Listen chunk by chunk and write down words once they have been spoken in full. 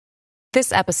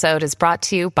This episode is brought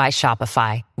to you by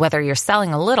Shopify. Whether you're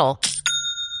selling a little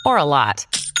or a lot,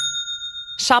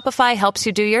 Shopify helps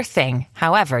you do your thing,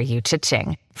 however you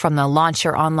cha-ching. From the launch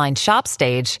your online shop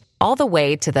stage, all the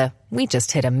way to the we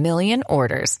just hit 1 million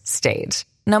orders stage.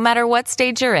 No matter what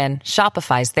stage you're in,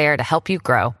 Shopify's there to help you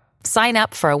grow. Sign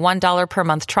up for a $1 per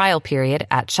month trial period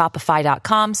at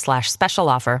shopify.com/special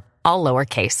offer, all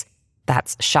lowercase.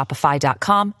 That's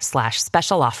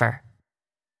shopify.com/special offer.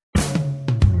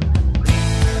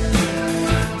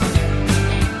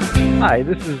 Hi,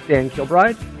 this is Dan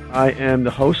Kilbride. I am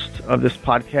the host of this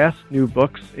podcast, New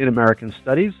Books in American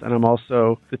Studies, and I'm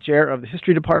also the chair of the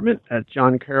History Department at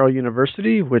John Carroll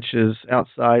University, which is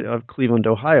outside of Cleveland,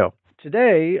 Ohio.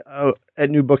 Today, at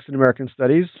New Books in American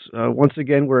Studies, once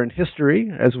again, we're in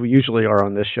history, as we usually are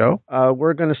on this show.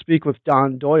 We're going to speak with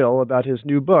Don Doyle about his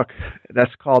new book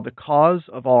that's called The Cause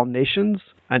of All Nations,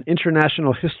 An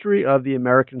International History of the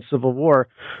American Civil War,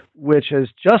 which has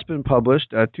just been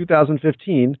published,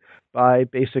 2015, by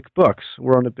Basic Books.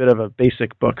 We're on a bit of a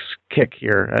Basic Books kick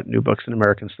here at New Books in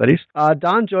American Studies.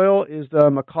 Don Doyle is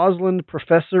the McCausland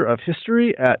Professor of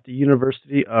History at the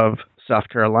University of South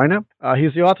Carolina.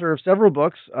 He's the author of several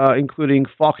books, including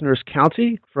Faulkner's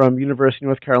County from University of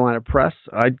North Carolina Press.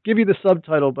 I'd give you the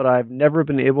subtitle, but I've never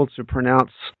been able to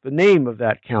pronounce the name of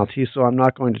that county, so I'm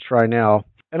not going to try now.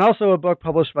 And also a book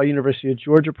published by University of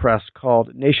Georgia Press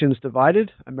called Nations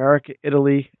Divided, America,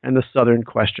 Italy, and the Southern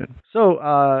Question.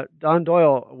 So, Don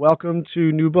Doyle, welcome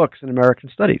to New Books in American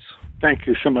Studies. Thank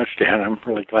you so much, Dan. I'm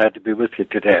really glad to be with you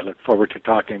today. I look forward to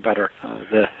talking about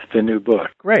the new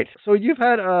book. Great. So you've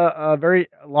had a very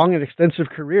long and extensive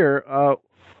career.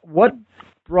 What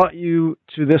brought you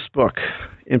to this book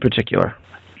in particular?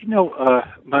 You know,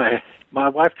 my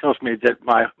wife tells me that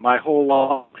my whole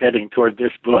life heading toward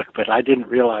this book, but I didn't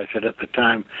realize it at the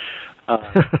time.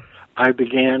 I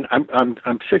began. I'm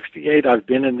 68. I've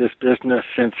been in this business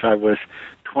since I was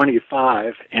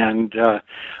 25, and you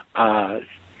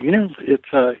know,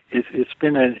 it's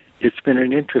been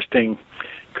an interesting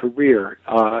career.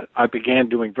 I began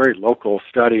doing very local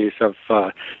studies of,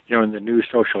 in the new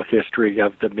social history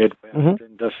of the Midwest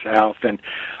and the South, and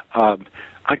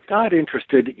I got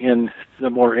interested in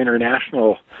the more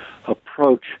international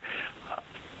approach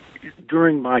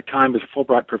during my time as a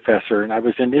Fulbright professor, and I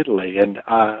was in Italy, and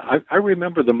I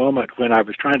remember the moment when I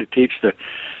was trying to teach the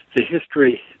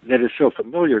history that is so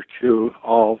familiar to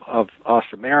all of us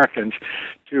Americans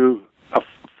to a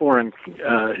foreign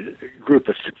group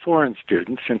of foreign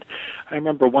students, and I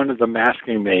remember one of them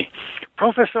asking me,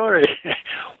 "Professore,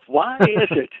 why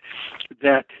is it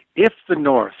that if the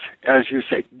North, as you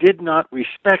say, did not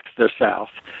respect the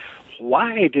South,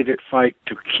 why did it fight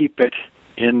to keep it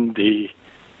in the...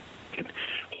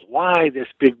 Why this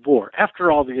big war? After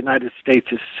all, the United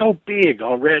States is so big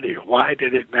already. Why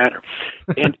did it matter?"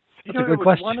 And you know, it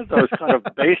was one of those kind of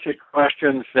basic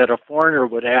questions that a foreigner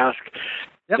would ask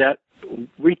that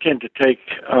we tend to take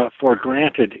for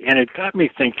granted, and it got me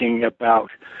thinking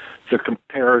about the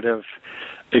comparative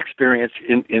experience.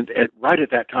 Right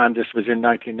at that time, this was in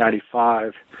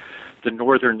 1995. The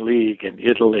Northern League in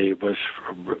Italy was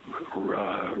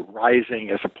rising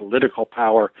as a political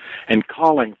power and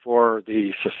calling for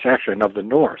the secession of the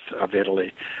north of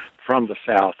Italy from the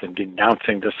South and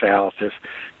denouncing the South as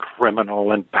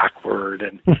criminal and backward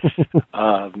and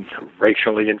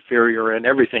racially inferior and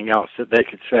everything else that they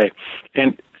could say.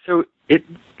 And so it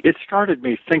started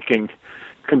me thinking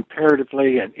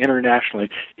comparatively and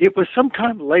internationally. It was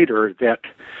sometime later that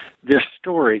this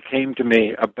story came to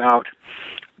me about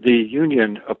the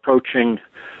Union approaching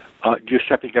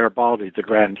Giuseppe Garibaldi, the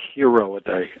grand hero of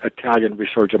the Italian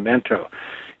Risorgimento,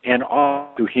 and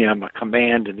offered to him a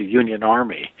command in the Union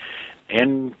Army.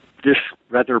 And this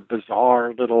rather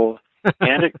bizarre little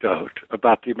anecdote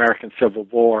about the American Civil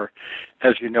War,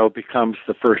 as you know, becomes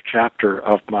the first chapter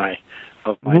of my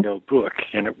new book,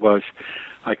 and it was,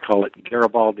 I call it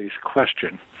Garibaldi's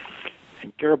Question.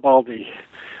 And Garibaldi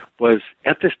was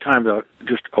at this time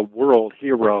just a world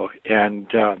hero,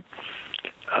 and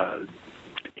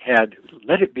had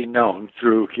let it be known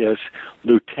through his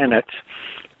lieutenants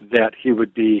that he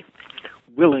would be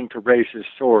willing to raise his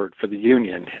sword for the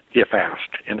Union if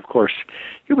asked. And of course,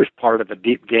 he was part of a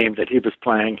deep game that he was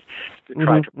playing to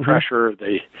try to pressure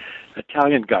the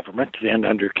Italian government, then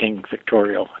under King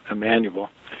Vittorio Emanuele,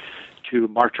 to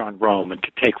march on Rome and to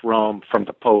take Rome from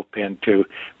the Pope and to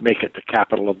make it the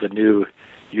capital of the new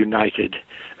united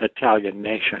Italian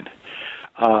nation.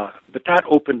 But that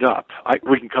opened up.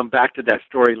 We can come back to that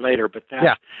story later, but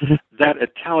that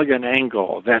Italian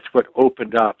angle, that's what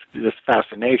opened up this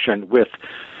fascination with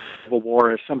Civil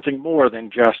War as something more than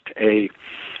just an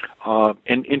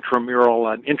intramural,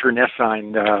 an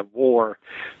internecine war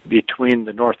between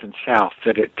the North and South.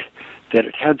 That it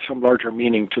had some larger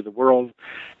meaning to the world,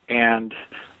 and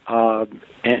I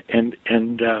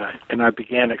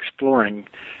began exploring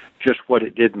just what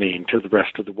it did mean to the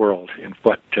rest of the world, and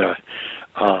what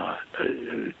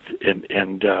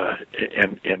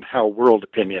and how world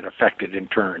opinion affected in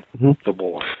turn the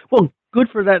war. Well, good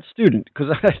for that student,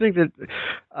 because I think that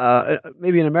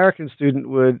maybe an American student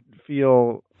would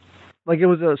feel like it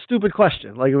was a stupid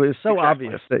question, like it was so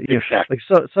obvious that like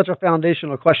such a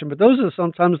foundational question. But those are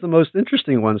sometimes the most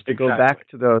interesting ones to go back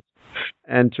to those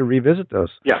and to revisit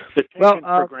those. Yeah,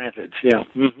 for granted. Yeah,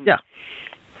 yeah.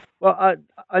 Well,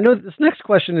 I know this next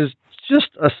question is just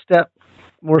a step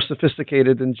more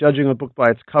sophisticated than judging a book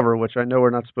by its cover, which I know we're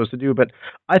not supposed to do, but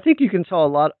I think you can tell a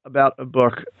lot about a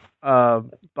book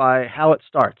by how it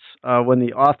starts, when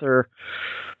the author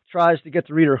tries to get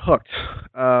the reader hooked.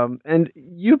 And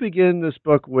you begin this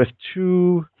book with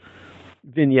two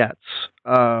vignettes.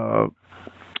 And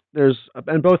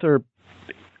both are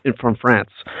from France.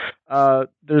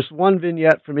 There's one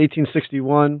vignette from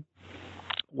 1861,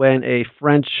 when a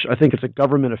French, I think it's a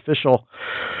government official,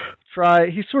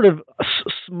 he sort of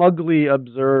smugly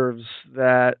observes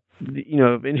that,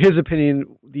 in his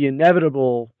opinion, the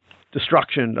inevitable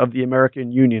destruction of the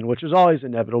American Union, which is always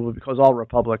inevitable because all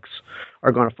republics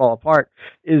are going to fall apart,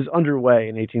 is underway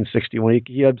in 1861.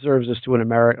 He observes this to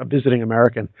a visiting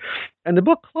American. And the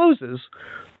book closes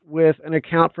with an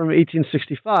account from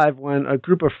 1865 when a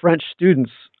group of French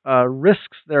students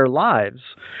risks their lives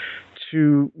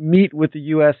to meet with the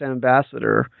U.S.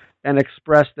 ambassador and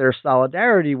express their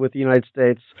solidarity with the United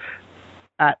States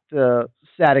at the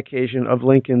sad occasion of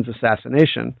Lincoln's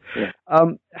assassination. Yeah.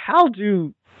 How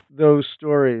do those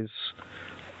stories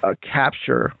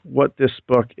capture what this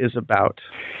book is about?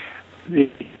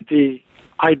 The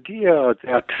idea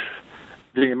that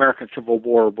the American Civil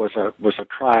War was a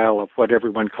trial of what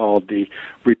everyone called the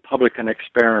Republican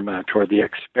experiment, or the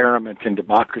experiment in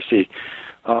democracy,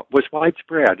 was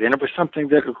widespread, and it was something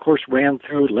that, of course, ran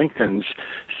through Lincoln's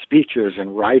speeches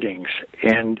and writings,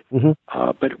 and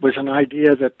but it was an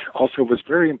idea that also was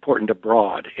very important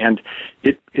abroad, and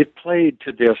it played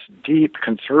to this deep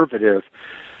conservative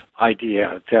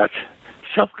idea that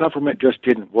self-government just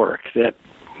didn't work, that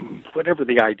whatever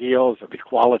the ideals of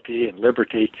equality and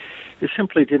liberty, it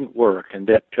simply didn't work, and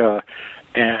that,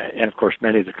 and of course,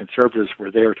 many of the conservatives were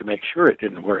there to make sure it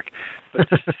didn't work. But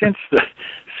since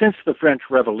the French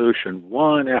Revolution,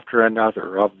 one after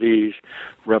another of these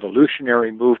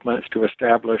revolutionary movements to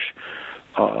establish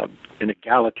an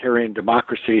egalitarian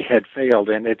democracy had failed,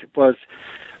 and it was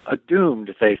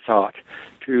doomed, they thought,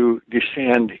 to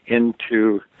descend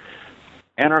into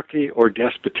anarchy or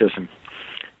despotism.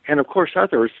 And of course,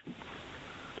 others,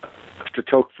 de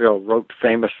Tocqueville wrote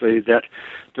famously that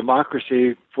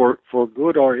democracy, for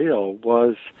good or ill,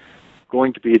 was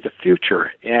going to be the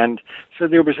future. And so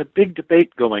there was a big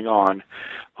debate going on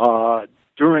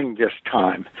during this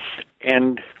time.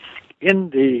 And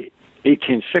in the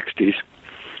 1860s,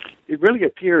 it really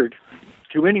appeared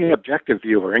to any objective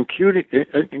viewer,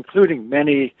 including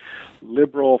many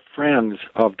liberal friends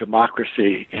of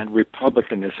democracy and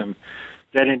republicanism,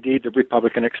 that indeed the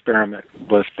Republican experiment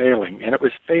was failing. And it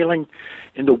was failing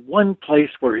in the one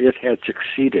place where it had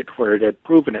succeeded, where it had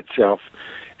proven itself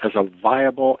as a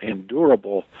viable and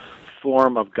durable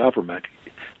form of government,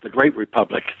 the Great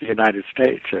Republic, the United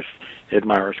States, as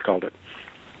admirers called it.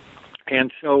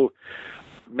 And so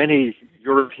many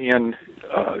European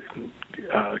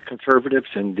conservatives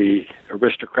and the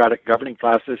aristocratic governing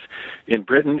classes in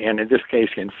Britain, and in this case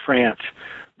in France,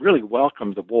 really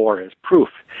welcomed the war as proof.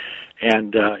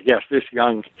 And yes, this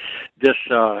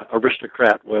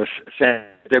aristocrat was saying,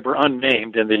 they were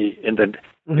unnamed in the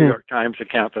New York Times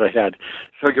account that I had.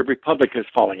 So your republic is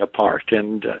falling apart,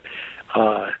 and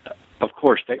of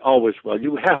course they always will.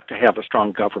 You have to have a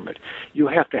strong government. You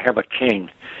have to have a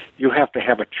king. You have to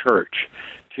have a church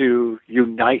to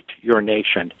unite your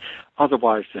nation.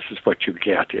 Otherwise, this is what you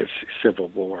get: is civil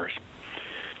wars.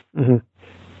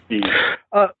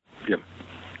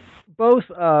 Both.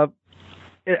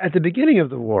 At the beginning of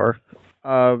the war,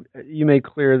 you made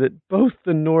clear that both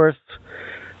the North,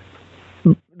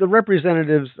 the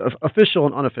representatives, official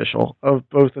and unofficial, of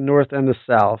both the North and the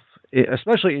South,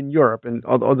 especially in Europe, and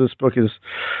although this book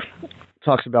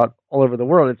talks about all over the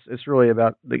world, it's really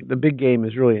about the big game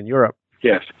is really in Europe.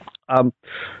 Yes.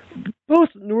 Both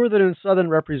Northern and Southern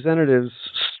representatives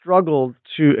struggled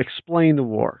to explain the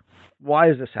war. Why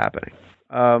is this happening?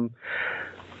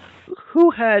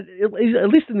 Who had, at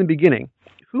least in the beginning,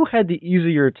 who had the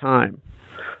easier time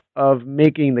of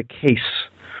making the case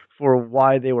for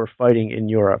why they were fighting in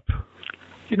Europe?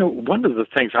 One of the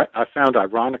things I found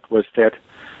ironic was that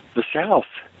the South,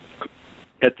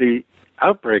 at the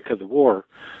outbreak of the war,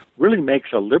 really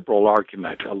makes a liberal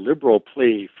argument, a liberal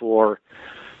plea for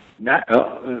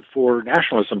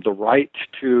nationalism, the right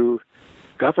to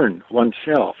govern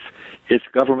oneself. It's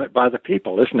government by the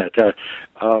people, isn't it?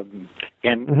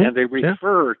 And they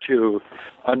refer to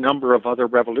a number of other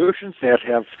revolutions that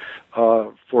have,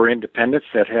 for independence,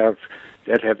 that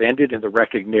have ended in the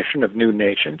recognition of new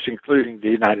nations, including the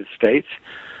United States,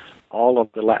 all of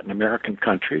the Latin American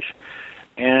countries.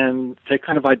 And they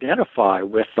kind of identify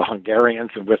with the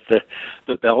Hungarians and with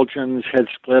the Belgians had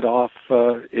split off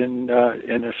in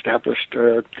established,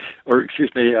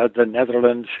 the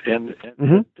Netherlands and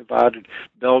divided.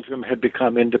 Belgium had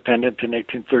become independent in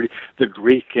 1830. The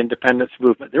Greek independence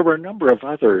movement. There were a number of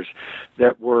others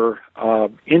that were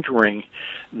entering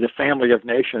the family of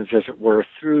nations, as it were,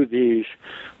 through these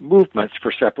movements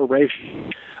for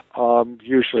separation,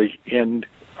 usually in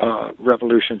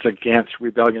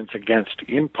rebellions against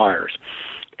empires.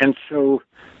 And so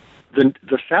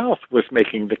the South was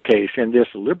making the case in this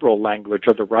liberal language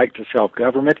of the right to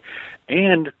self-government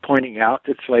and pointing out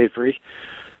that slavery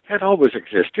had always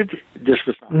existed. This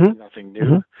was nothing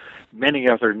new. Many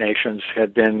other nations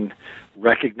had been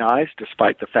recognized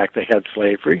despite the fact they had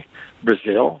slavery.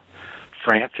 Brazil,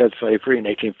 France had slavery in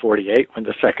 1848 when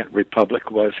the Second Republic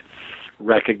was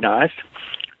recognized.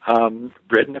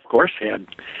 Britain, of course, had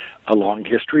a long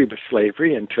history with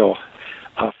slavery until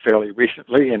fairly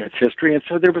recently in its history, and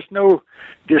so there was no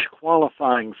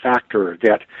disqualifying factor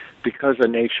that because a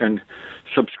nation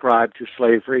subscribed to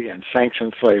slavery and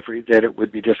sanctioned slavery, that it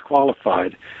would be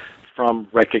disqualified from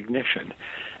recognition.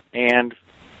 And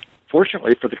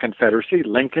fortunately for the Confederacy,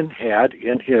 Lincoln had,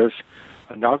 in his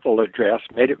inaugural address,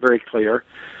 made it very clear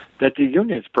that the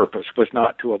Union's purpose was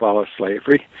not to abolish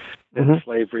slavery, that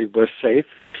slavery was safe,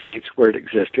 it's where it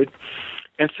existed.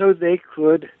 And so they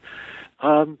could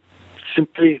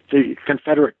simply, the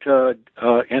Confederate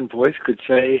envoys could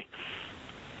say,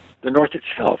 the North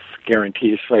itself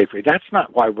guarantees slavery. That's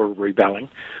not why we're rebelling.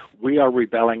 We are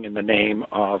rebelling in the name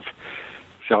of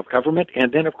self-government.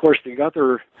 And then, of course, the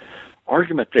other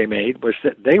argument they made was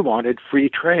that they wanted free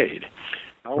trade.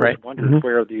 I always wondered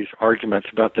where these arguments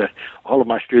about all of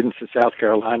my students in South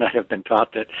Carolina have been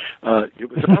taught that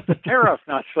it was about the tariff,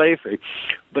 not slavery.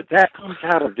 But that comes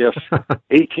out of this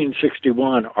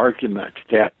 1861 argument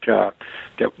that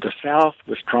the South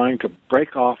was trying to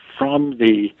break off from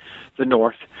the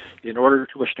North in order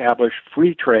to establish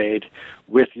free trade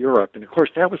with Europe. And, of course,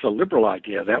 that was a liberal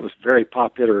idea. That was very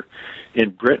popular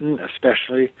in Britain,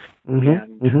 especially,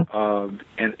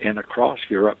 and across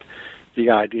Europe. The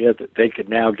idea that they could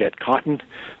now get cotton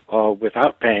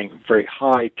without paying very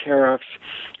high tariffs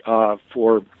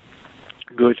for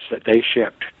goods that they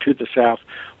shipped to the South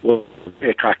was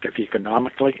attractive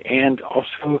economically, and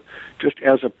also just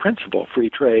as a principle, free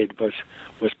trade was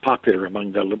popular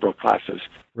among the liberal classes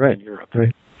in Europe.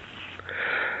 Right.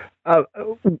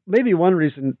 Maybe one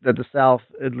reason that the South,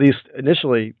 at least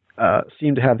initially,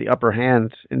 seemed to have the upper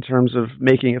hand in terms of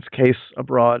making its case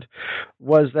abroad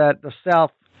was that the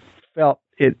South felt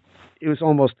it was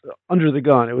almost under the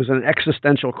gun. It was an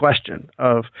existential question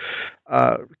of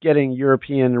getting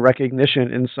European recognition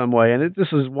in some way. And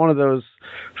this is one of those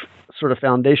sort of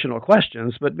foundational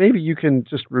questions, but maybe you can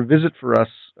just revisit for us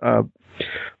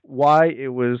why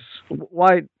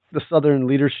the Southern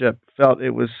leadership felt it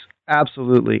was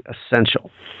absolutely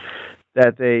essential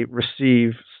that they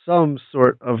receive some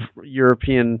sort of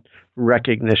European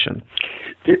recognition.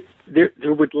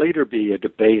 There would later be a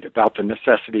debate about the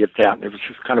necessity of that, and there was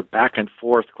this kind of back and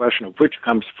forth question of which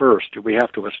comes first. Do we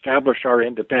have to establish our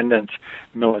independence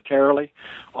militarily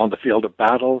on the field of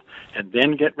battle and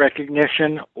then get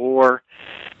recognition, or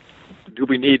do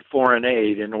we need foreign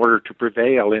aid in order to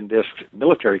prevail in this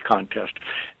military contest?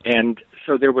 And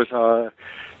so there was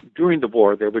during the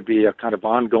war, there would be a kind of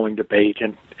ongoing debate,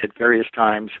 and at various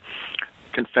times,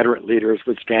 Confederate leaders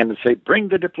would stand and say, bring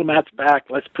the diplomats back,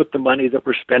 let's put the money that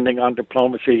we're spending on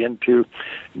diplomacy into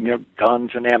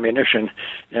guns and ammunition.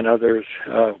 And others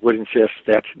would insist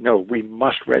that, no, we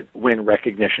must win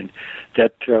recognition,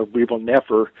 that we will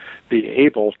never be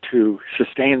able to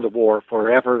sustain the war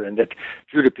forever, and that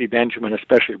Judah P. Benjamin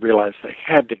especially realized they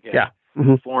had to get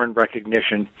foreign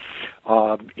recognition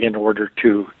in order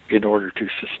to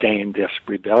sustain this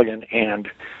rebellion and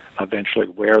eventually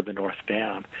wear the North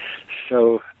down.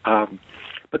 So,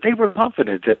 but they were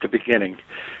confident at the beginning,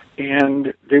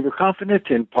 and they were confident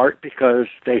in part because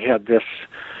they had this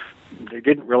they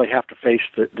didn't really have to face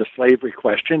the slavery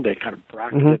question. They kind of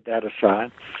bracketed that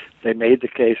aside. They made the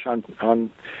case on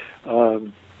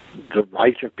the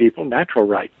right of people, natural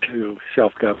right to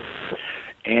self-government,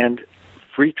 and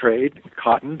free trade,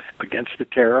 cotton against the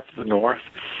tariff of the North.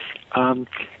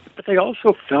 But they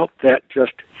also felt that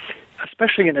just,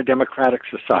 especially in a democratic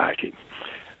society,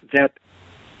 that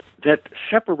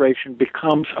separation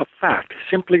becomes a fact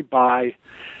simply by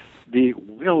the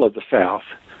will of the South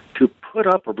to put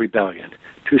up a rebellion,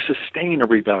 to sustain a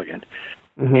rebellion.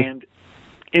 And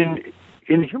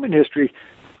in human history,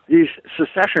 these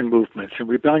secession movements and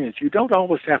rebellions, you don't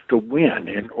always have to win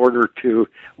in order to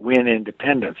win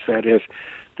independence. That is,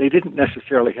 they didn't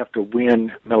necessarily have to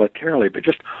win militarily, but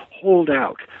just hold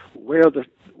out, wear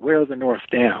the North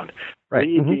down,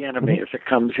 lead the enemy as it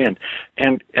comes in,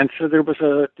 and so there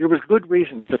was good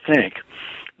reason to think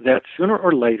that sooner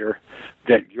or later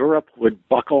that Europe would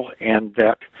buckle and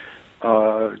that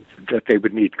they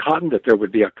would need cotton, that there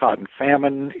would be a cotton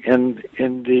famine in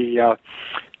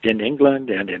England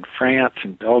and in France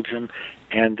and Belgium,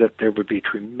 and that there would be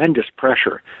tremendous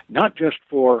pressure, not just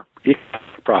for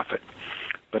economic profit,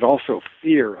 but also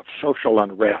fear of social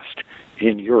unrest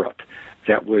in Europe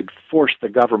that would force the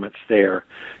governments there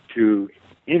to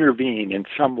intervene in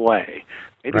some way,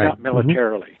 maybe not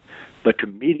militarily, but to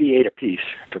mediate a peace,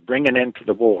 to bring an end to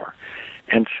the war.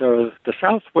 And so the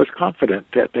South was confident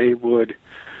that they would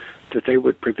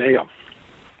prevail.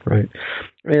 Right.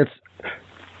 I mean, it's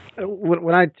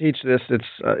when I teach this,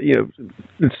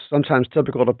 it's sometimes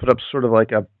typical to put up sort of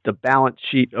like the balance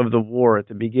sheet of the war at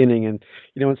the beginning, and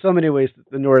in so many ways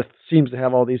the North seems to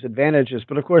have all these advantages,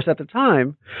 but of course at the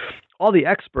time, all the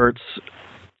experts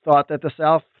thought that the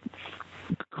South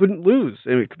couldn't lose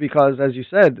because, as you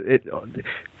said,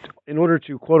 in order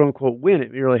to quote unquote win,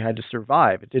 it merely had to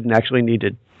survive. It didn't actually need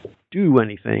to do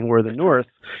anything, where the North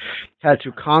had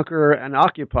to conquer and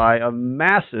occupy a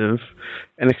massive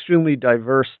and extremely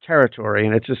diverse territory.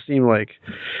 And it just seemed like,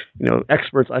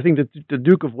 experts, I think that the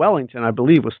Duke of Wellington, I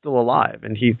believe, was still alive.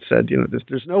 And he said,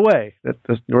 there's no way that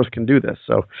the North can do this.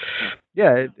 So,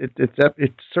 yeah,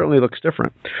 it certainly looks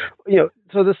different.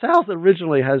 So the South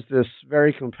originally has this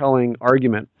very compelling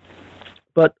argument.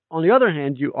 But on the other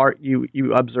hand, you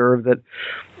observe that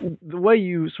the way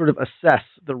you sort of assess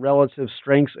the relative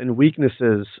strengths and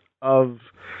weaknesses of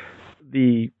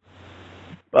the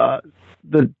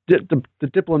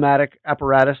diplomatic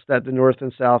apparatus that the North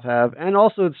and South have, and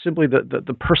also simply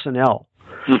the personnel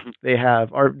they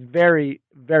have, are very,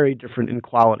 very different in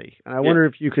quality. And I wonder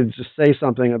if you could just say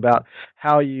something about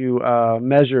how you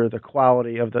measure the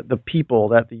quality of the people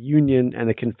that the Union and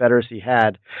the Confederacy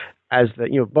had as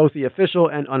both the official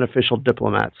and unofficial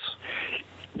diplomats.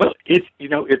 Well, it's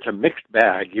a mixed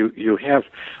bag. You have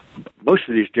most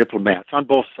of these diplomats on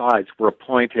both sides were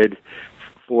appointed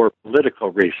for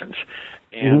political reasons.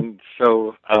 And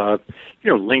so,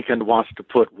 Lincoln wants to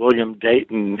put William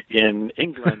Dayton in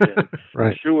England,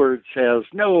 and Seward says,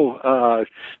 no,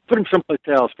 put him someplace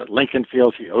else, but Lincoln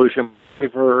feels he owes him a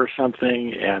favor or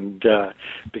something, and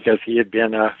because he had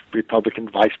been a Republican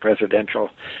vice presidential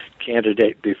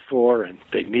candidate before, and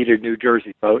they needed New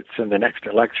Jersey votes in the next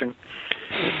election.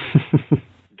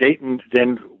 Dayton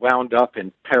then wound up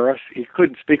in Paris. He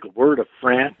couldn't speak a word of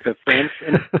French,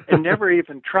 and never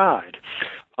even tried.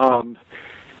 And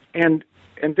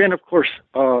then, of course,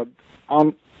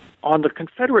 on the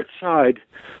Confederate side,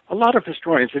 a lot of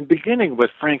historians, and beginning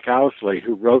with Frank Owsley,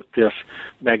 who wrote this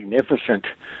magnificent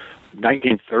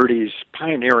 1930s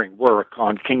pioneering work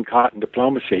on King Cotton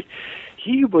diplomacy,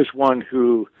 he was one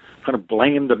who kind of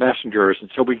blamed the messengers, and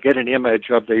so we get an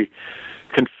image of the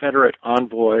Confederate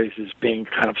envoys as being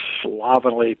kind of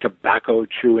slovenly,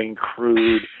 tobacco-chewing,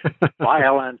 crude,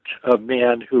 violent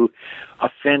men who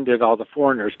offended all the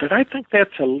foreigners. But I think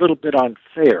that's a little bit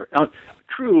unfair.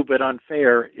 True, but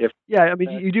unfair.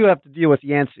 You do have to deal with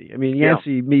Yancey. I mean,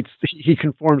 Yancey he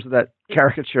conforms to that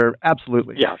caricature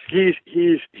absolutely. Yes, he's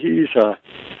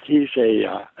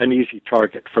an easy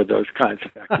target for those kinds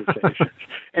of accusations.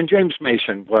 And James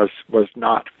Mason was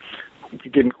not. He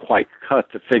didn't quite cut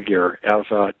the figure as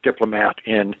a diplomat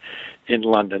in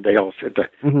London. They all said to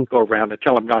go around and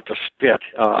tell him not to spit.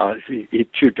 He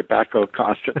chewed tobacco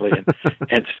constantly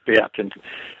and spit, and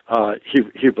he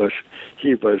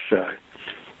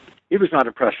was not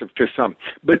impressive to some.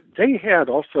 But they had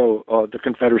also the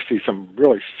Confederacy some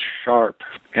really sharp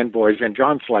envoys, and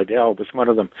John Slidell was one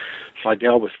of them.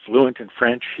 Slidell was fluent in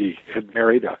French. He had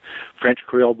married a French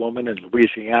Creole woman in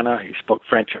Louisiana. He spoke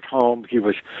French at home. He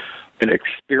was an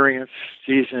experienced,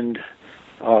 seasoned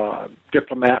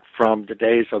diplomat from the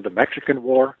days of the Mexican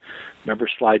War. Remember,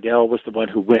 Slidell was the one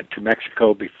who went to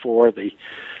Mexico before the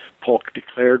Polk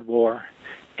declared war,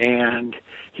 and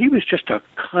he was just a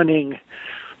cunning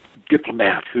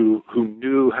diplomat who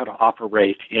knew how to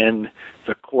operate in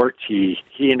the courts. He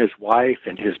and his wife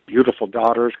and his beautiful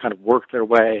daughters kind of worked their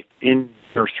way in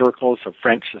their circles of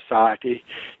French society.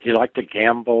 He liked to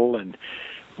gamble and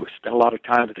spent a lot of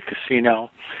time at the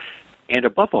casino. And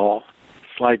above all,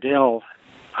 Slidell,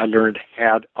 I learned,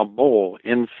 had a mole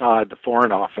inside the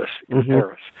Foreign Office in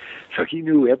Paris. So he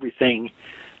knew everything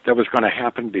that was going to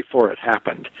happen before it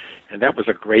happened, and that was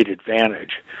a great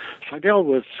advantage. Slidell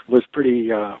was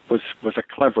a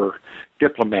clever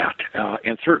diplomat,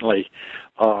 and certainly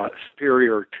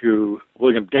superior to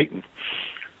William Dayton.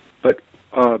 But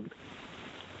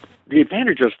the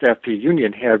advantages that the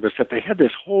Union had was that they had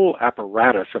this whole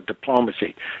apparatus of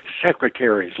diplomacy,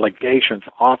 secretaries, legations,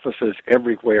 offices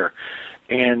everywhere,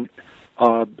 and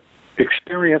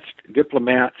experienced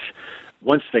diplomats.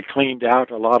 Once they cleaned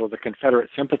out a lot of the Confederate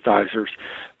sympathizers,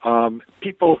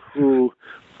 people who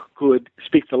could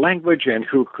speak the language and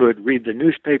who could read the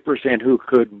newspapers and who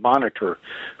could monitor,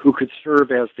 who could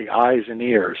serve as the eyes and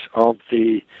ears of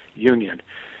the Union.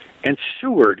 And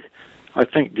Seward, I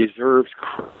think, deserves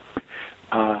credit.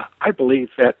 I believe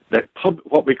that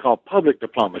what we call public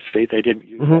diplomacy, they didn't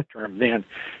use that term then,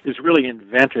 is really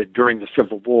invented during the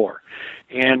Civil War.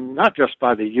 And not just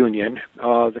by the Union.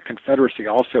 The Confederacy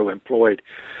also employed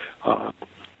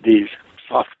these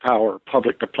soft power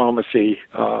public diplomacy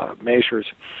measures.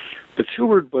 But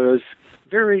Seward was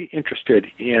very interested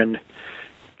in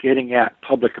getting at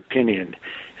public opinion.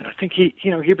 And I think he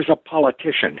was a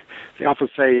politician. They often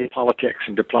say politics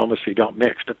and diplomacy don't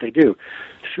mix, but they do.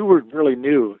 Seward really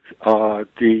knew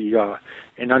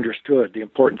and understood the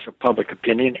importance of public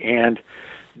opinion, and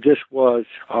this was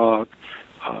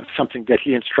something that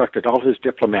he instructed all his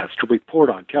diplomats to report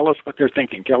on. Tell us what they're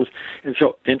thinking. Tell us. And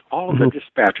so in all of the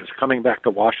dispatches coming back to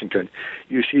Washington,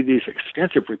 you see these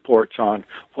extensive reports on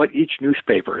what each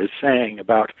newspaper is saying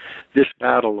about this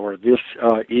battle or this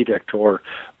edict or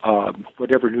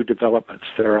whatever new developments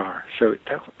there are. So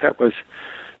that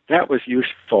was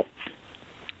useful.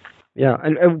 Yeah,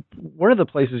 and one of the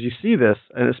places you see this,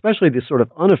 and especially this sort of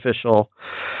unofficial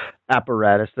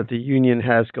apparatus that the Union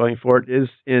has going for it, is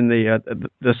in the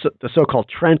so-called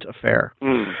Trent Affair,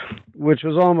 which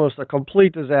was almost a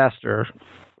complete disaster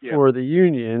for the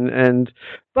Union.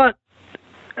 But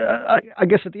I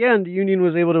guess at the end, the Union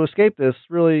was able to escape this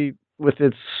really with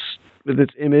its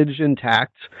image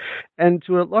intact, and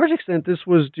to a large extent, this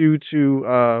was due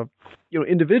to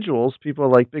individuals, people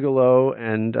like Bigelow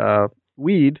and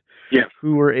Weed,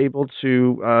 who were able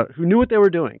to, who knew what they were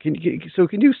doing. Can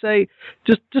you say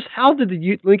just how did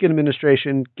the Lincoln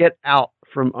administration get out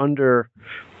from under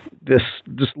this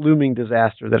looming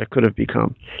disaster that it could have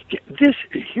become? This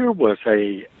here was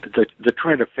the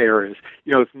Trent Affair is,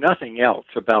 if nothing else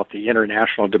about the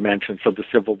international dimensions of the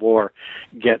Civil War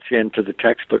gets into the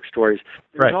textbook stories,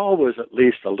 there's always at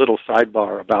least a little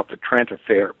sidebar about the Trent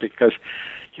Affair, because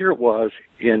here it was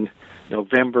in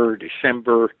November,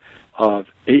 December of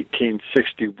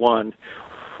 1861,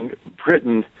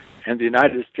 Britain and the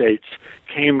United States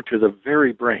came to the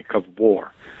very brink of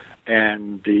war,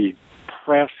 and the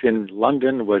press in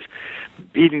London was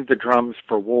beating the drums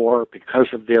for war because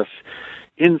of this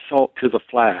insult to the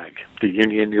flag. The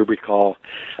Union, you recall,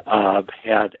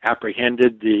 had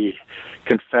apprehended the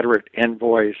Confederate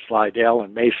envoys Slidell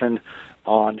and Mason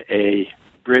on a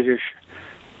British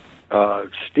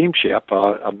steamship,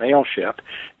 a mail ship,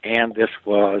 and this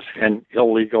was an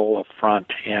illegal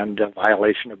affront and a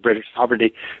violation of British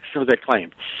sovereignty, so they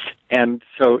claimed. And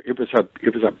so it was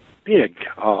a big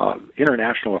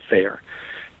international affair.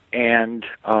 And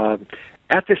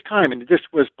at this time, and this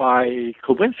was by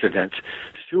coincidence,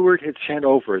 Seward had sent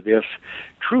over this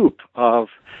troop of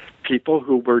people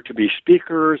who were to be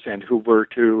speakers and who were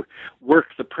to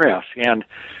work the press. And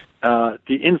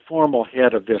the informal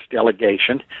head of this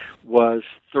delegation was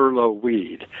Thurlow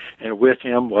Weed, and with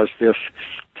him was this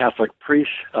Catholic priest,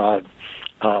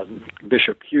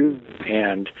 Bishop Hughes,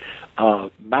 and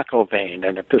McIlvaine,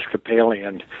 an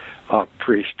Episcopalian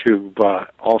priest who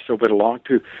also went along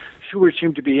to. Seward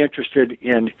seemed to be interested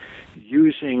in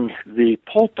using the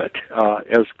pulpit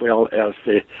as well as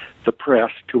the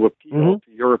press to appeal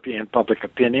to European public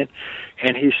opinion,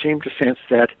 and he seemed to sense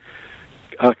that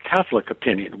Catholic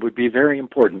opinion would be very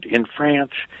important in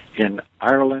France, in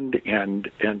Ireland, and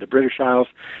the British Isles,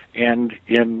 and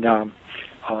in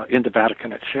the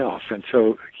Vatican itself. And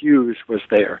so Hughes was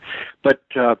there. But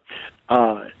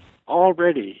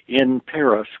already in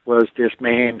Paris was this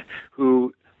man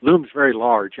who looms very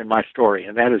large in my story,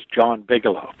 and that is John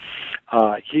Bigelow.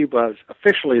 He was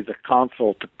officially the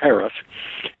consul to Paris.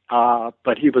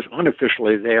 but he was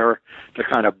unofficially there to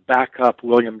kind of back up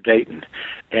William Dayton,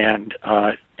 and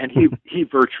he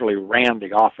virtually ran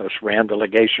the office, ran the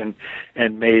legation,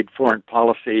 and made foreign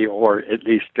policy, or at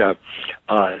least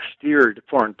steered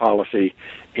foreign policy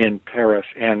in Paris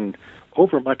and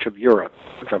over much of Europe.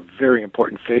 It's a very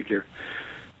important figure.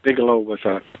 Bigelow was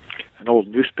an old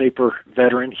newspaper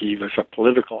veteran. He was a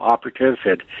political operative,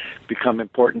 had become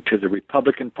important to the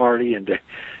Republican Party in the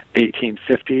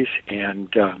 1850s,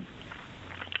 and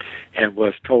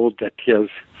was told that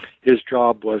his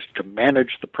job was to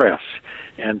manage the press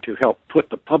and to help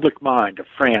put the public mind of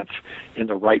France in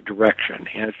the right direction.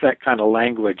 And it's that kind of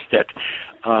language that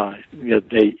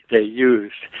they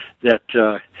used that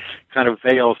kind of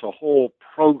veils a whole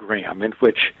program in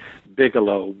which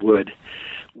Bigelow would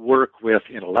work with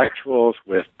intellectuals,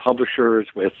 with publishers,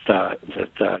 with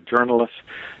journalists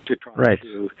to try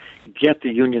to get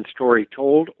the Union story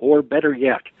told, or better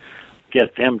yet,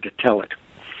 get them to tell it.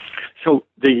 So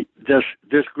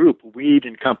this group, Weed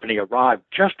and Company, arrived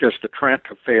just as the Trent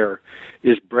affair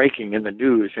is breaking in the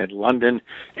news in London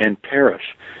and Paris.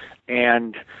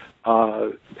 And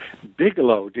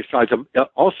Bigelow decides,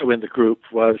 also in the group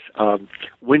was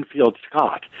Winfield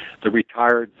Scott, the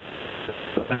retired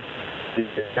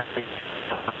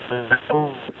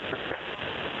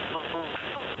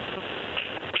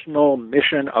personal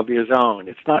mission of his own.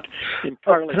 It's not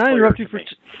entirely. Can I interrupt you for?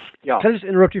 Yeah. Can I just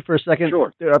interrupt you for a second?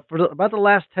 Sure. For about the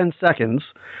last 10 seconds,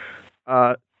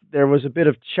 there was a bit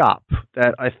of chop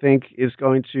that I think is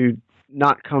going to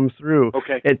not come through.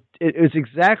 Okay. It was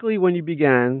exactly when you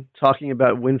began talking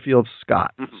about Winfield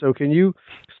Scott. Mm-hmm. So can you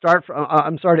start from?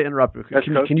 I'm sorry to interrupt you.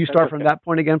 Can you start from that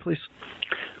point again, please?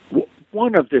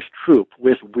 One of this troop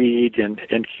with Weed and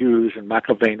Hughes and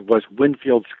McIlvaine was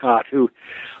Winfield Scott, who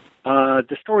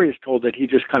the story is told that he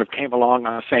just kind of came along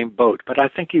on the same boat, but I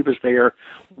think he was there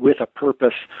with a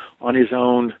purpose on his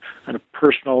own kind of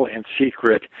personal and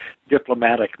secret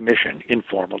diplomatic mission,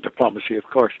 informal diplomacy, of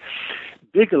course.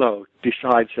 Bigelow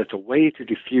decides that the way to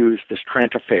defuse this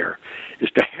Trent affair is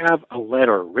to have a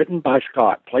letter written by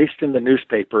Scott placed in the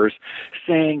newspapers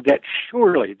saying that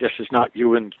surely this is not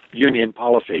Union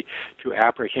policy to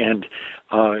apprehend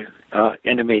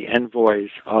enemy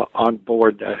envoys on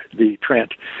board the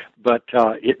Trent, but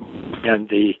and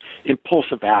the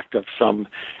impulsive act of some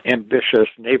ambitious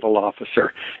naval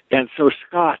officer. And so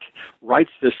Scott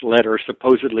writes this letter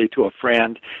supposedly to a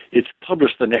friend. It's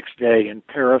published the next day in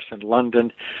Paris and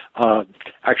London.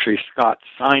 Actually, Scott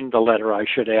signed the letter, I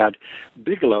should add.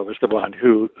 Bigelow is the one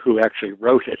who actually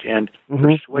wrote it and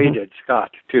persuaded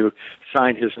Scott to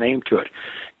sign his name to it.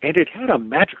 And it had a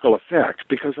magical effect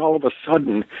because all of a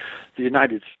sudden the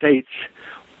United States,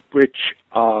 which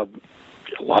a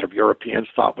lot of Europeans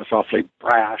thought was awfully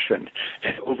brash and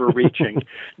overreaching,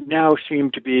 now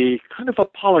seemed to be kind of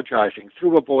apologizing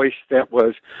through a voice that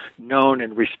was known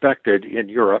and respected in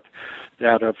Europe,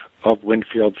 that of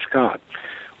Winfield Scott.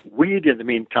 Weed, in the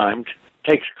meantime,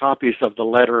 takes copies of the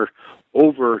letter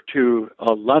over to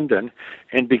London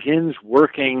and begins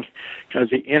working kind of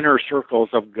the inner circles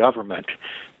of government,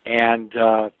 and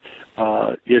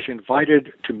is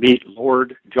invited to meet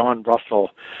Lord John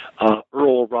Russell,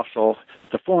 Earl Russell,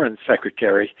 the Foreign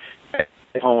Secretary, at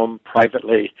home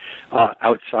privately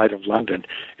outside of London.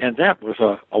 And that was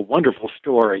a wonderful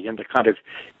story in the kind of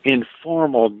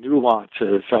informal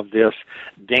nuances of this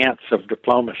dance of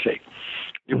diplomacy.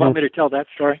 You want me to tell that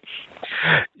story?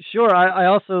 Sure. I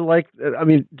also like,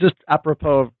 just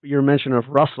apropos of your mention of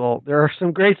Russell, there are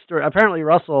some great stories. Apparently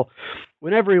Russell,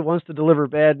 whenever he wants to deliver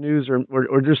bad news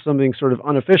or do something sort of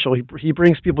unofficial, he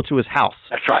brings people to his house.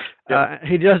 That's right. Yep.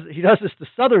 He does this to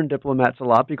Southern diplomats a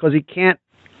lot because they can't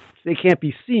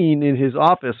be seen in his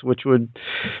office, which would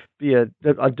be a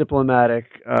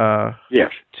diplomatic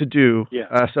to do.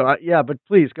 Yeah. But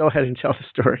please go ahead and tell the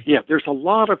story. Yeah, there's a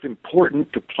lot of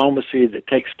important diplomacy that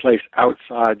takes place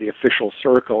outside the official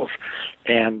circles,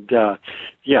 and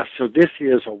so this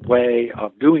is a way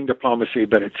of doing diplomacy,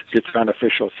 but it's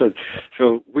unofficial.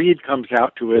 So Weed comes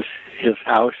out to his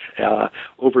house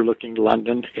overlooking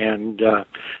London, and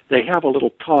they have a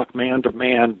little talk man to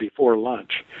man before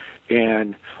lunch.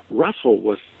 And Russell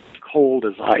was cold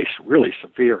as ice, really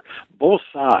severe. Both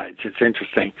sides, it's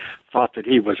interesting, thought that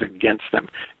he was against them.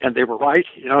 And they were right.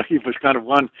 He was kind of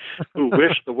one who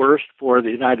wished the worst for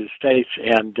the United States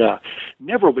and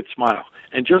never would smile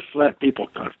and just let people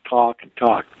kind of talk and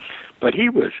talk. But he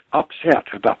was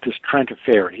upset about this Trent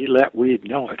affair. He let Weed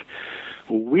know it.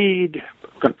 Weed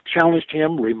challenged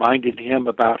him, reminded him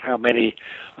about how many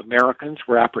Americans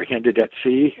were apprehended at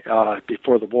sea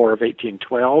before the War of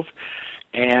 1812,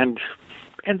 and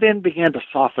and then began to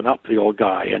soften up the old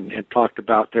guy and talked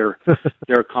about their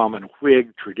common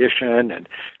Whig tradition and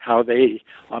how they,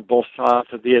 on both sides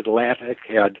of the Atlantic,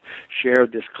 had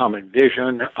shared this common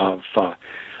vision of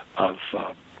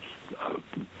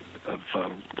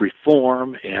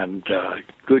reform and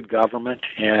good government,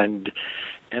 and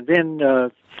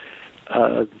then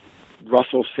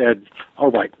Russell said, "All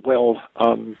right, well,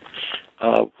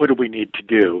 what do we need to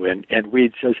do?" And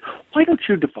Weed says, "Why don't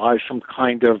you devise some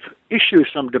kind of issue,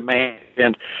 some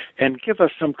demand, and give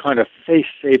us some kind of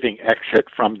face-saving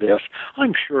exit from this?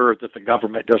 I'm sure that the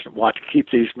government doesn't want to keep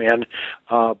these men,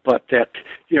 but that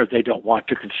they don't want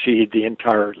to concede the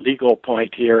entire legal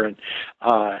point here." And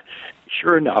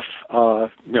sure enough,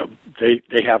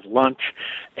 they have lunch,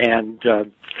 and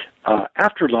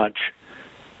after lunch,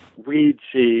 Weed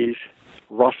sees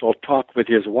Russell talk with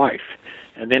his wife,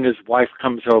 and then his wife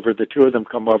comes over. The two of them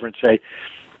come over and say,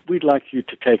 "We'd like you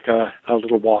to take a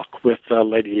little walk with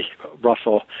Lady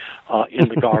Russell in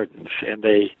the gardens." And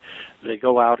they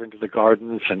go out into the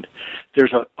gardens, and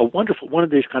there's a wonderful, one of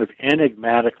these kind of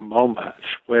enigmatic moments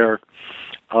where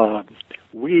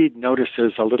Weed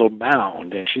notices a little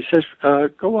mound, and she says,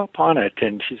 "Go up on it."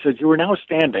 And she says, "You are now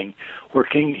standing where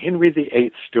King Henry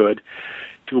VIII stood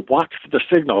to watch for the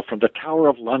signal from the Tower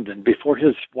of London before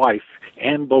his wife,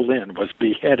 Anne Boleyn, was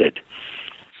beheaded."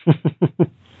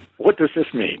 What does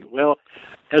this mean? Well,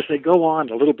 as they go on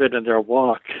a little bit in their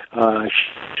walk,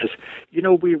 she says,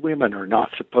 "We women are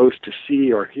not supposed to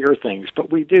see or hear things,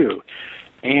 but we do.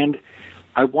 And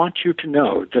I want you to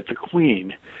know that the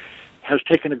Queen has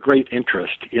taken a great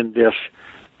interest in this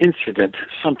incident,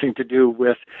 something to do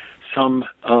with some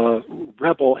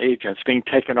rebel agents being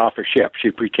taken off a ship."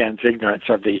 She pretends ignorance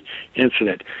of the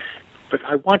incident. "But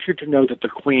I want you to know that the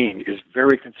Queen is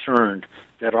very concerned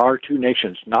that our two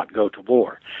nations not go to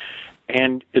war."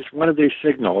 And it's one of these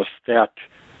signals that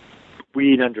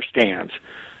Weed understands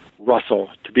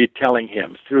Russell to be telling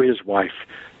him through his wife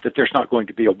that there's not going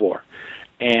to be a war.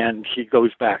 And he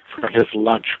goes back for his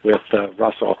lunch with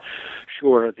Russell,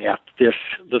 sure that this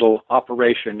little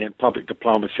operation in public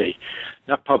diplomacy,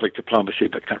 not public diplomacy,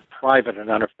 but kind of private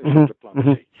and unofficial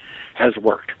diplomacy, has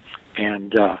worked.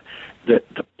 And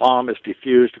the bomb is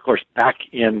defused. Of course, back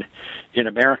in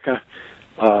America,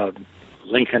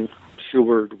 Lincoln,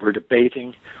 Seward were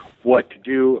debating what to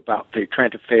do about the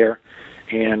Trent affair.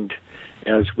 And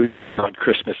as we on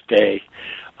Christmas Day,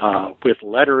 with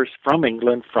letters from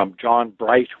England, from John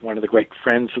Bright, one of the great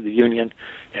friends of the Union,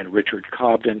 and Richard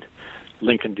Cobden,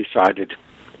 Lincoln decided,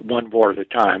 one war at a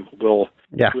time, we'll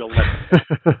let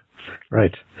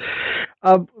Right.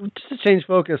 Just to change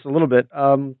focus a little bit,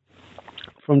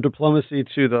 from diplomacy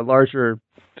to the larger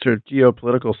sort of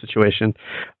geopolitical situation,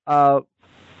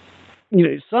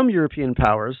 some European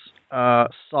powers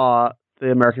saw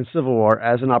the American Civil War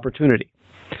as an opportunity.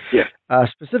 Yeah.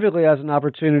 Specifically as an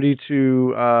opportunity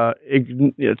to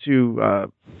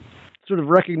sort of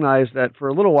recognize that for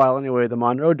a little while anyway, the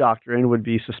Monroe Doctrine would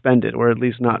be suspended, or at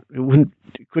least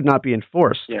could not be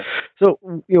enforced. Yeah. So,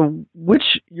 which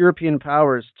European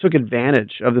powers took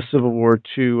advantage of the Civil War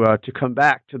to come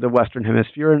back to the Western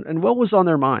Hemisphere, and what was on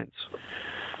their minds?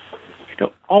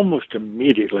 Almost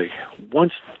immediately,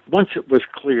 once it was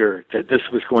clear that this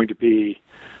was going to be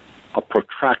a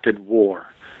protracted war,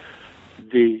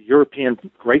 the European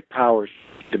great powers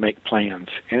to make plans.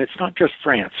 And it's not just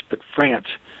France, but France,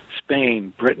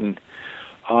 Spain, Britain,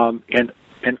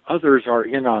 and others are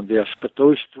in on this. But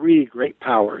those three great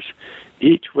powers,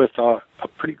 each with a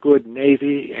pretty good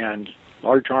navy and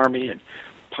large army and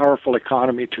powerful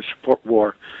economy to support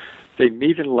war, they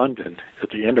meet in London at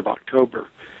the end of October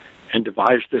and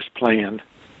devise this plan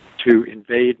to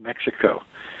invade Mexico.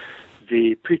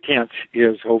 The pretense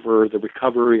is over the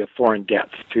recovery of foreign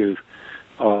debts to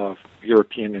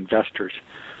European investors.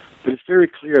 But it's very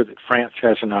clear that France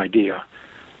has an idea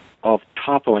of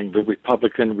toppling the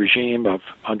Republican regime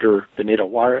under Benito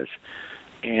Juarez,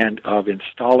 and of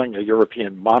installing a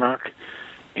European monarch,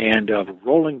 and of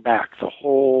rolling back the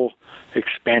whole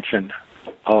expansion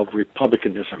of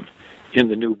republicanism in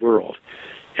the New World,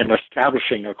 and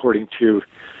establishing, according to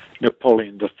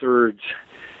Napoleon III's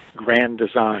grand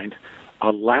design,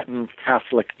 a Latin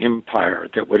Catholic empire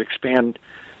that would expand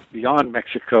beyond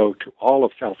Mexico to all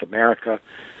of South America,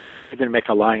 and then make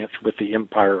alliance with the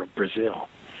Empire of Brazil.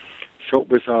 So it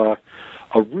was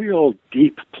a real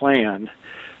deep plan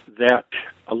that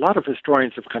a lot of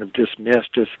historians have kind of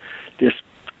dismissed as this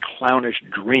clownish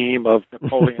dream of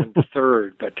Napoleon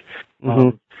III, but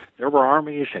there were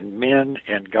armies and men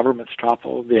and governments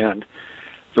toppled, and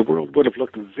the world would have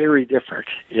looked very different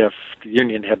if the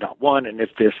Union had not won and if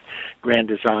this grand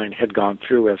design had gone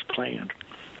through as planned.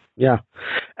 Yeah.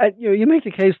 And, you make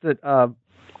the case that,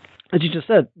 as you just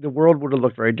said, the world would have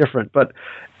looked very different. But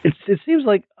it seems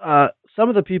like some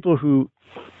of the people who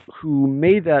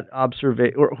made that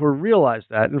observation or who realized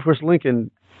that, and of course Lincoln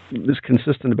is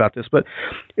consistent about this, but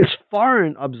it's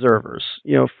foreign observers,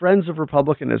 friends of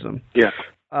republicanism, Yes.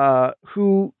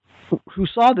 Who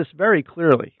saw this very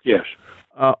clearly. Yes.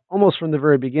 Almost from the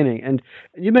very beginning. And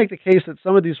you make the case that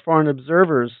some of these foreign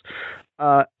observers,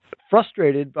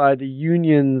 frustrated by the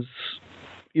Union's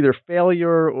either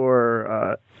failure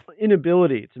or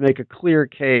inability to make a clear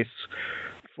case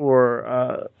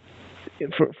for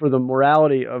the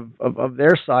morality of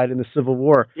their side in the Civil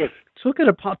War, yes, took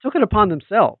it upon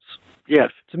themselves, yes,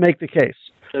 to make the case.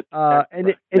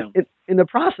 And in the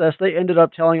process, they ended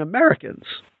up telling Americans,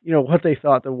 what they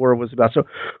thought the war was about. So,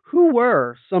 who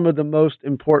were some of the most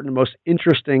important, most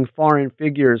interesting foreign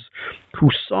figures who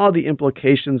saw the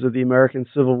implications of the American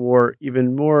Civil War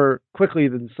even more quickly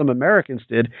than some Americans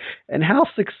did, and how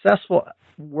successful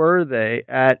were they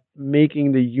at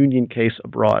making the Union case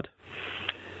abroad?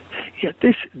 Yeah,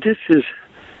 this is,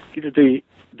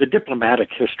 the diplomatic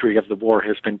history of the war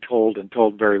has been told and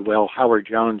told very well. Howard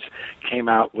Jones came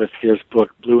out with his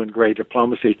book, Blue and Gray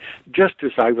Diplomacy, just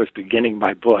as I was beginning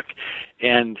my book.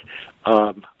 And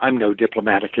I'm no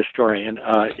diplomatic historian.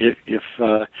 I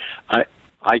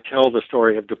tell the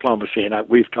story of diplomacy, and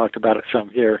we've talked about it some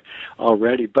here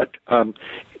already. But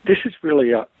this is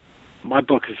really my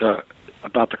book is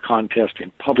about the contest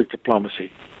in public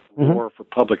diplomacy, war for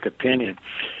public opinion.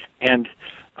 And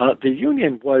the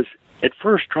Union was at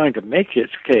first trying to make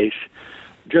its case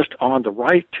just on the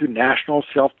right to national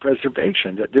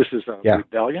self-preservation, that this is a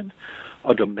rebellion,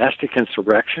 a domestic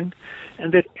insurrection,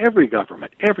 and that every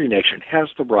government, every nation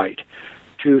has the right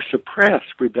to suppress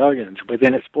rebellions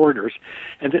within its borders,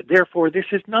 and that therefore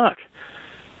this is not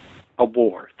a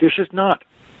war. This is not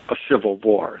a civil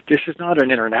war. This is not an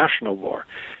international war.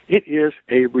 It is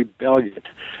a rebellion,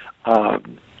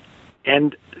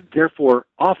 and therefore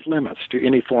off limits to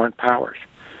any foreign powers.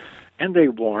 And they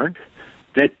warned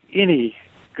that any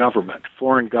government,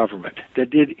 foreign government,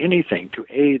 that did anything to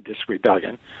aid this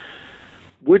rebellion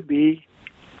would be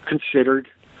considered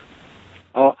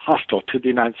hostile to the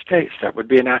United States. That would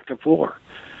be an act of war.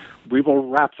 We will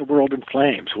wrap the world in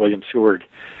flames, William Seward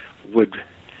would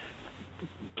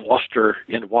bluster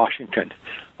in Washington,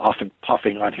 often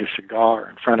puffing on his cigar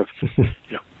in front of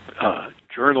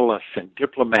journalists and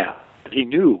diplomats he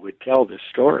knew would tell this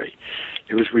story.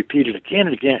 It was repeated again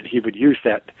and again. He would use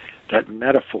that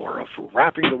metaphor of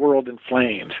wrapping the world in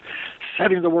flames,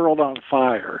 setting the world on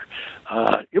fire.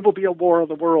 It will be a war of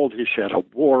the world, he said, a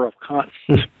war of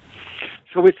conscience.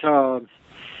 So it's the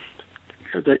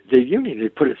Union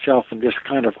had put itself in this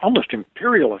kind of almost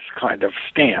imperialist kind of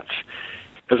stance,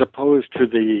 as opposed to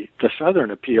the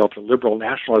Southern appeal to liberal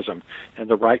nationalism and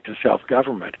the right to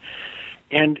self-government.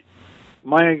 And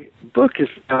my book is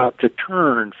to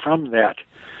turn from that,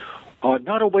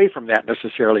 not away from that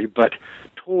necessarily, but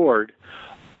toward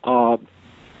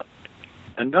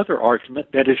another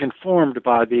argument that is informed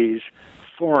by these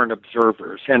foreign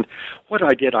observers. And what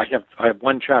I did, I have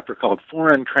one chapter called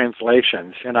Foreign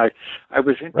Translations, and I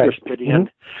was interested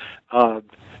in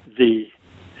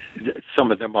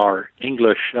some of them are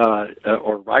English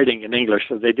or writing in English,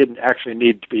 so they didn't actually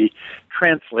need to be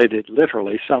translated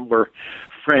literally. Some were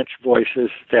French voices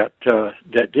that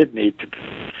did need to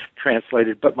be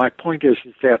translated. But my point is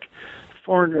that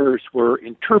foreigners were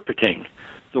interpreting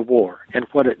the war and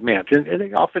what it meant, and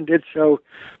they often did so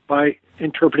by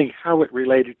interpreting how it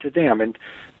related to them. And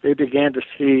they began to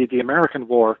see the American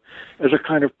war as a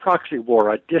kind of proxy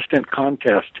war, a distant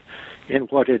contest in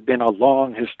what had been a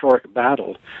long historic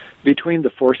battle between the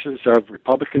forces of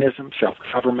republicanism,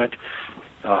 self-government,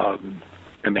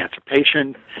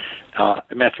 emancipation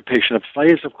of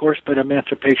slaves, of course, but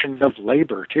emancipation of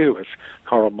labor, too, as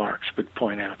Karl Marx would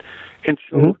point out. And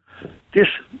so this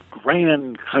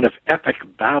grand kind of epic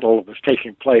battle was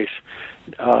taking place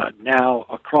now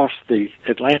across the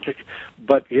Atlantic,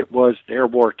 but it was their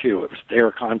war, too. It was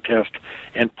their contest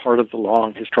and part of the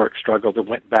long historic struggle that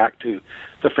went back to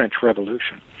the French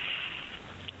Revolution.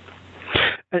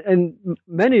 And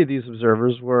many of these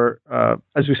observers were,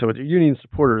 as we said, with the Union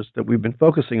supporters that we've been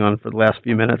focusing on for the last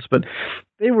few minutes, but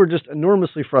they were just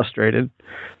enormously frustrated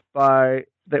by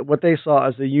what they saw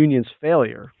as the Union's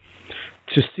failure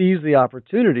to seize the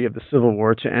opportunity of the Civil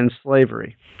War to end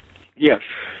slavery. Yes.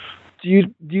 Do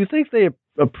you think they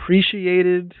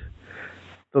appreciated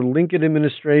the Lincoln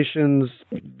administration's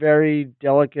very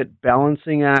delicate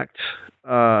balancing act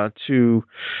to,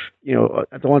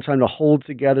 at the one time to hold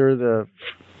together the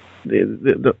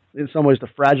in some ways the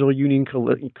fragile Union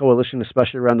coalition,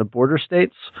 especially around the border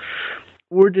states,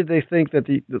 or did they think that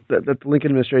the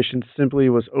Lincoln administration simply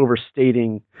was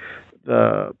overstating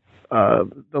the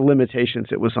limitations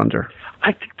it was under?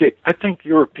 I think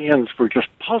Europeans were just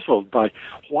puzzled by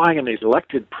why an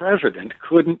elected president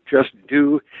couldn't just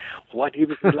do what he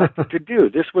was elected to do.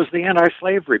 This was the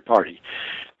anti-slavery party,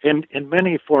 and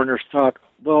many foreigners thought,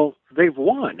 well, they've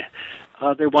won.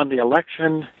 They won the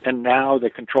election, and now they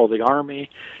control the army.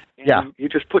 And you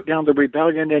just put down the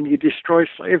rebellion and you destroy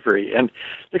slavery. And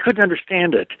they couldn't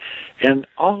understand it. And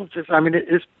all of this, I mean, it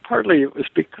was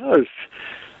because,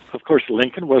 of course,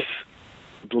 Lincoln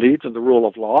believed in the rule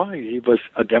of law. He was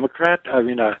a Democrat,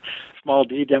 a small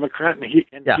D Democrat, and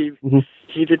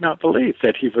he did not believe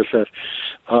that he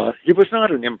was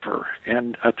not an emperor.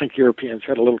 And I think Europeans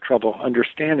had a little trouble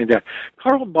understanding that.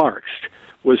 Karl Marx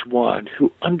was one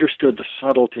who understood the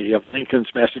subtlety of Lincoln's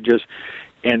messages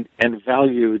and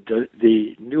valued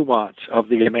the nuance of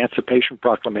the Emancipation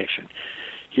Proclamation.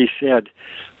 He said,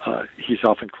 he's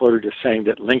often quoted as saying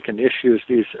that Lincoln issues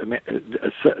these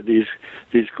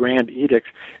grand edicts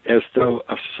as though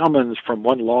a summons from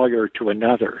one lawyer to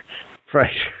another.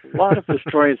 Right. A lot of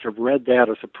historians have read that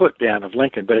as a put down of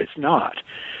Lincoln, but it's not.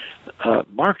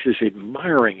 Marx is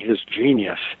admiring his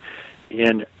genius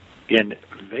in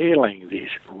veiling these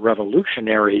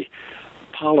revolutionary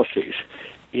policies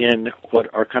in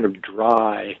what are kind of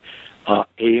dry,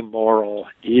 amoral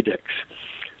edicts.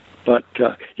 But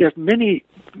yes, many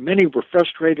were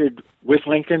frustrated with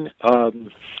Lincoln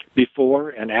before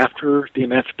and after the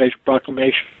Emancipation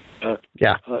Proclamation.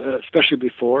 Especially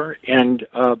before, and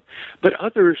but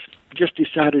others just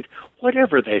decided,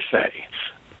 whatever they say,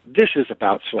 this is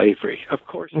about slavery. Of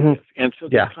course it is. And so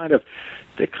they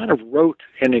kind of wrote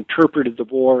and interpreted the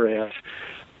war as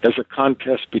a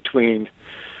contest between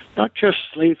not just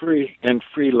slavery and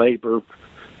free labor,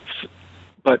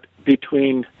 but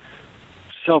between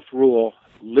self-rule,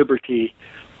 liberty,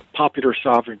 popular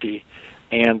sovereignty,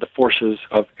 and the forces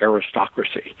of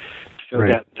aristocracy. So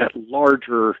right. that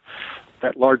larger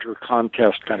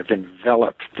contest kind of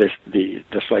enveloped the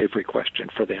slavery question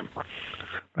for them.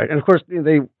 Right, and of course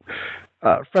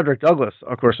Frederick Douglass,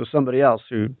 of course, was somebody else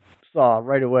who saw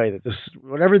right away that this,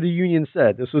 whatever the Union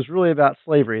said, this was really about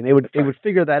slavery, and they would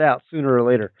figure that out sooner or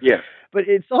later. Yeah. But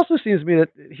it also seems to me that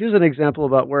here's an example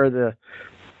about where the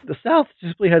South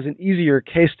simply has an easier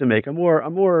case to make, a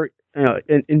more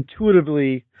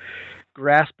intuitively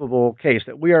graspable case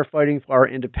that we are fighting for our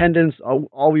independence.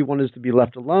 All we want is to be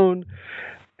left alone,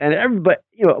 and everybody,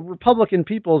 Republican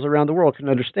peoples around the world can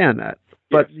understand that.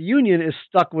 But the Union is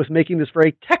stuck with making this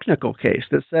very technical case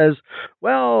that says,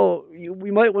 well, we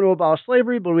might want to abolish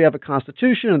slavery, but we have a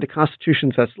Constitution, and the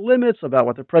Constitution sets limits about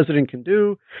what the president can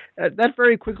do. That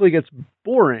very quickly gets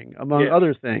boring, among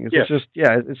other things. Yes.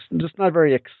 It's just not a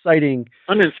very exciting,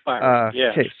 uninspiring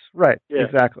case. Right, yeah.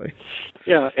 Exactly.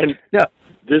 Yeah, and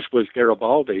this was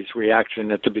Garibaldi's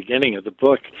reaction at the beginning of the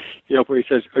book, where he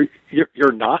says,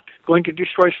 "You're not going to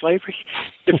destroy slavery?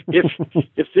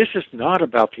 If this is not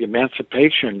about the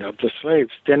emancipation of the slaves,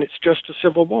 then it's just a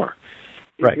civil war.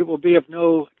 Right. It will be of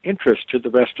no interest to the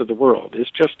rest of the world.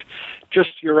 It's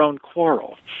just your own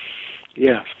quarrel."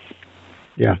 Yes.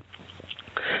 Yeah.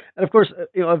 And of course,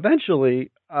 eventually,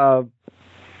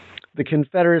 the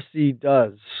Confederacy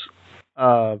does.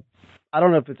 I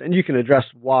don't know if it's, and you can address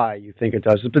why you think it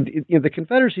does, but the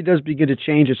Confederacy does begin to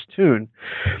change its tune,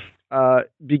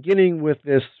 beginning with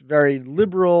this very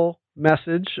liberal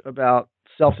message about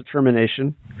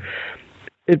self-determination.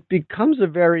 It becomes a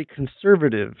very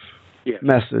conservative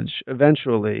message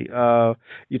eventually.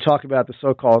 You talk about the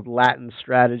so-called Latin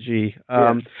strategy.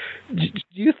 Do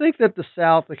you think that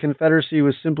the Confederacy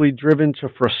was simply driven to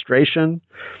frustration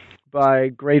by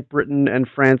Great Britain and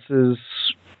France's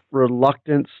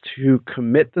reluctance to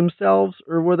commit themselves,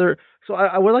 or whether? So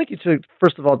I would like you to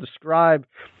first of all describe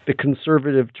the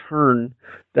conservative turn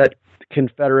that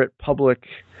Confederate public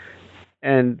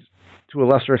and to a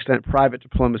lesser extent private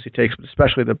diplomacy takes, but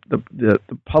especially the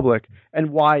public, and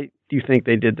why do you think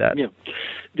they did that? Yeah,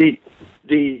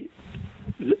 the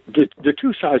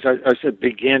two sides I said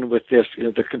begin with this.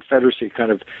 The Confederacy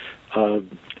kind of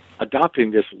adopting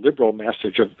this liberal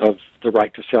message of the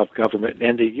right to self-government,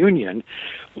 and the Union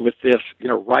with this,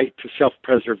 right to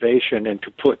self-preservation and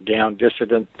to put down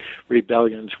dissident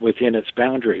rebellions within its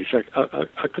boundaries,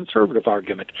 a conservative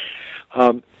argument.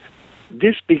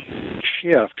 This big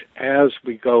shift as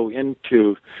we go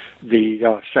into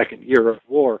the second year of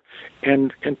war,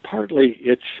 and partly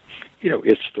it's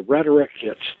the rhetoric,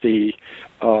 it's the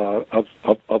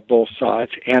of both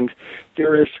sides, and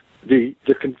there is the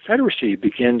Confederacy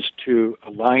begins to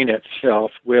align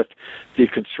itself with the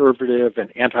conservative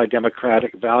and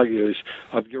anti-democratic values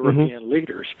of European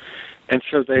leaders. And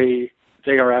so they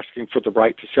are asking for the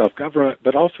right to self-government,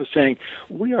 but also saying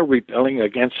we are rebelling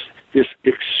against this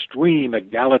extreme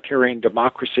egalitarian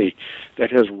democracy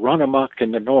that has run amok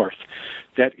in the North,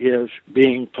 that is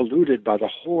being polluted by the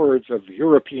hordes of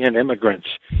European immigrants,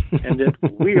 and that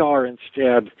we are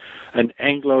instead an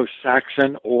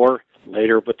Anglo-Saxon, or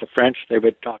later with the French, they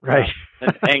would talk about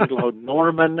an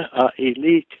Anglo-Norman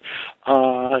elite,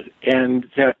 and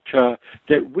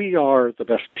that we are the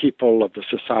best people of the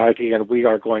society, and we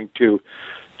are going to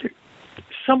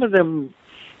some of them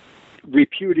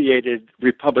repudiated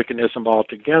republicanism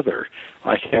altogether.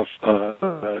 I have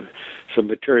some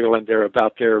material in there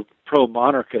about their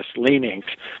pro-monarchist leanings.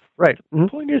 Right. The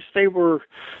point is, they were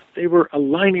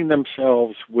aligning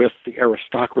themselves with the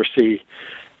aristocracy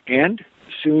and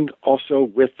soon also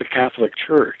with the Catholic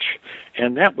Church.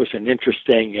 And that was an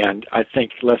interesting and, I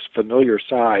think, less familiar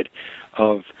side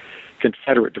of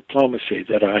Confederate diplomacy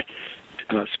that I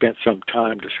spent some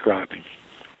time describing.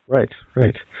 Right.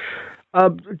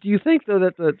 Do you think, though,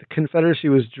 that the Confederacy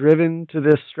was driven to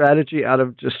this strategy out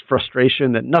of just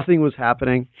frustration that nothing was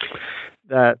happening,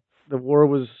 that the war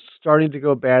was starting to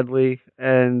go badly,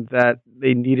 and that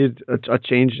they needed a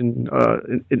change in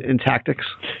tactics?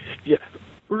 Yeah.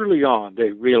 Early on,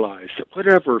 they realized that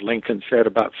whatever Lincoln said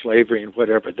about slavery and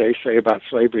whatever they say about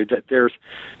slavery, that there's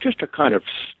just a kind of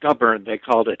stubborn, they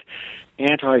called it,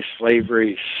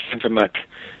 anti-slavery sentiment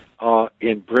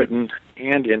in Britain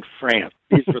and in France.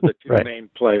 These were the two main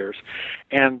players.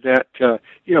 And that,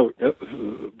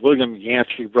 William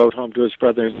Yancey wrote home to his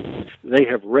brother, they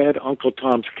have read Uncle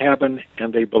Tom's Cabin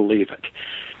and they believe it.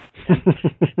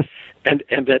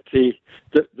 and that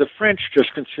the French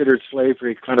just considered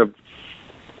slavery kind of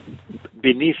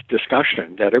beneath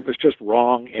discussion, that it was just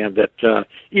wrong, and that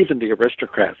even the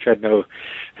aristocrats had no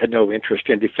interest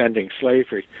in defending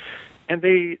slavery. And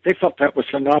they felt that was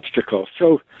an obstacle.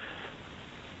 So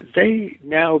they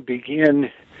now begin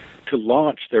to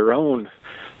launch their own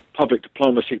public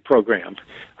diplomacy program.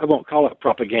 I won't call it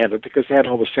propaganda because that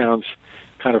always sounds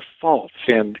kind of false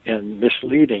and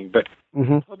misleading, but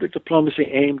public diplomacy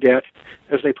aimed at,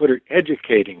 as they put it,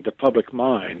 educating the public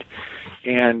mind.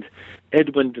 And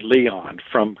Edwin de Leon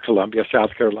from Columbia,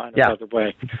 South Carolina, by the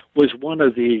way, was one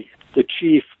of the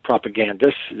chief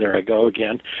propagandists. There I go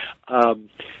again.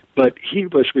 But he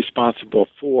was responsible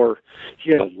for,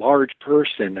 he had a large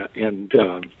purse and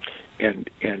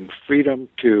freedom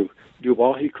to do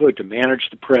all he could to manage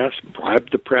the press,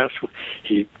 bribe the press.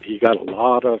 He got a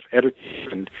lot of editors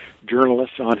and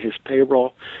journalists on his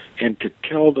payroll, and to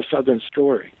tell the Southern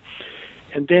story.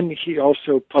 And then he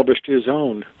also published his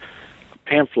own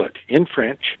pamphlet in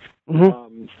French,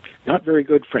 not very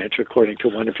good French, according to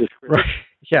one of his critics.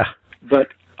 But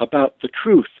about the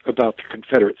truth about the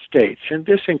Confederate States. And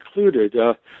this included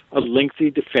a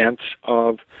lengthy defense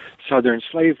of Southern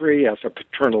slavery as a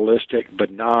paternalistic,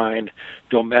 benign,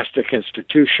 domestic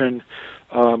institution,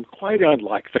 quite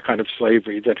unlike the kind of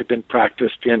slavery that had been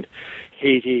practiced in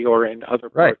Haiti or in other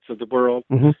parts of the world.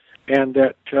 And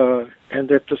that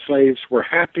the slaves were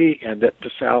happy, and that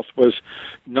the South was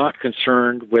not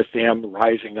concerned with them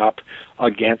rising up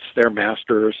against their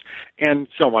masters, and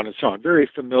so on and so on. Very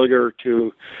familiar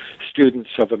to students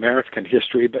of American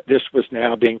history, but this was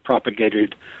now being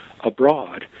propagated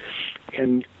abroad.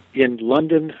 And in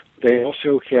London, they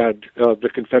also had, the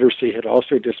Confederacy had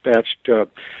also dispatched a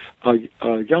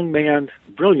young man,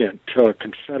 brilliant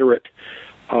Confederate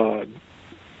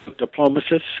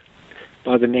diplomatist,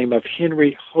 by the name of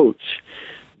Henry Hotz,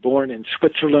 born in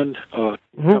Switzerland,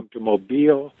 come to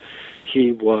Mobile.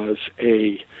 He was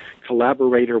a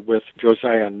collaborator with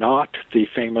Josiah Nott, the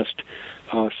famous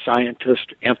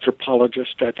scientist,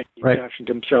 anthropologist, I think he fashioned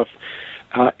himself,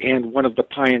 and one of the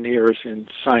pioneers in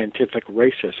scientific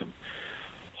racism.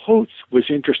 Hotz was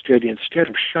interested, instead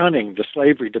of shunning the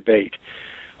slavery debate,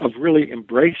 of really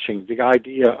embracing the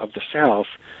idea of the South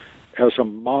as a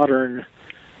modern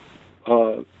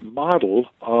model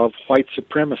of white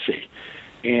supremacy.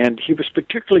 And he was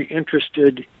particularly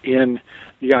interested in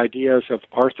the ideas of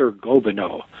Arthur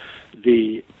Gobineau,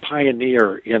 the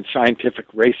pioneer in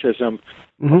scientific racism,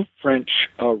 a French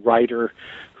writer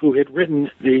who had written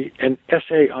an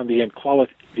essay on the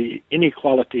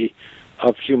inequality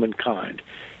of humankind.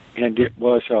 And it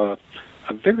was a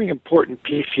very important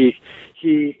piece.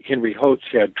 Henry Hotz,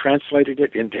 had translated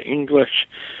it into English,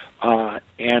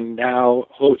 and now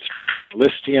Hotz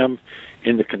lists him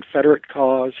in the Confederate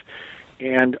cause,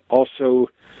 and also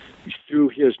through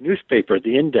his newspaper,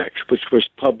 The Index, which was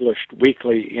published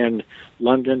weekly in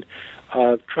London,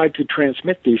 tried to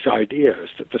transmit these ideas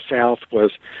that the South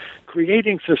was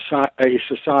creating a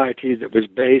society that was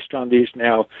based on these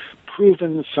now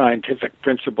proven scientific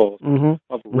principles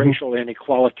of racial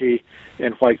inequality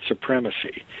and white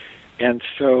supremacy. And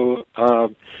so,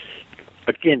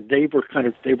 again, they were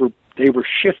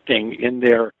shifting in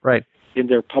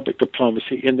their public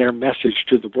diplomacy, in their message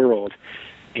to the world,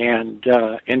 and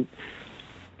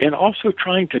also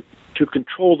trying to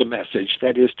control the message.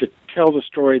 That is, to tell the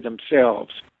story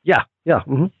themselves.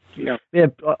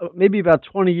 Maybe about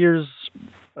 20 years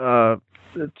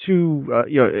too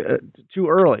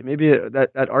early. Maybe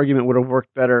that argument would have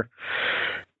worked better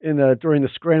during the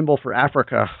scramble for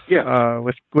Africa,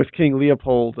 with King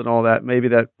Leopold and all that. Maybe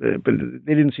that, but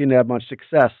they didn't seem to have much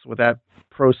success with that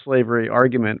pro-slavery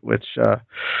argument, which,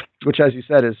 as you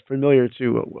said, is familiar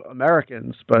to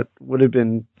Americans, but would have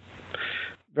been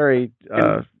very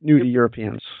new to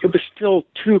Europeans. It was still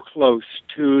too close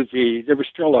to there was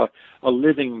still a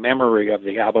living memory of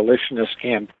the abolitionist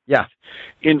camp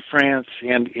in France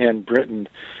and in Britain.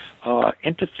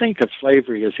 And to think of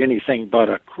slavery as anything but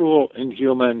a cruel,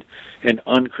 inhuman, and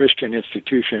unchristian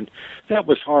institution, that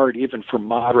was hard even for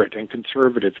moderate and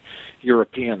conservative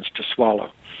Europeans to swallow.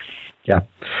 Yeah.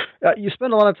 You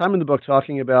spend a lot of time in the book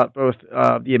talking about both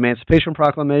the Emancipation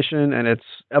Proclamation and its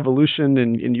evolution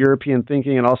in European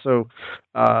thinking, and also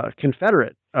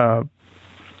Confederate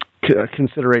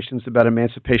considerations about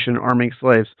emancipation and arming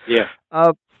slaves. Yeah.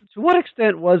 To what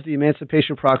extent was the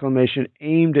Emancipation Proclamation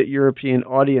aimed at European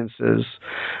audiences?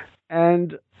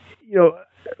 And,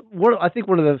 I think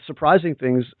one of the surprising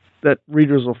things that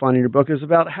readers will find in your book is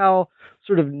about how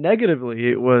sort of negatively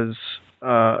it was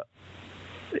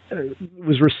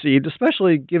received,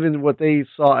 especially given what they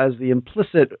saw as the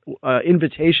implicit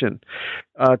invitation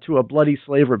to a bloody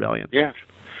slave rebellion. Yes.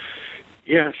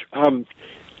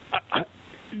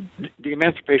 The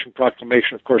Emancipation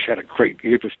Proclamation, of course,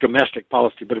 it was domestic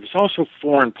policy, but it was also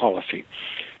foreign policy.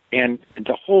 And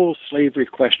the whole slavery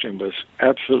question was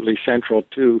absolutely central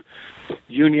to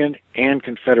Union and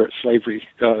Confederate slavery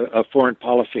foreign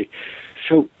policy.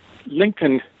 So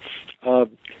Lincoln,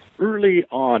 early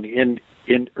on in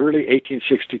early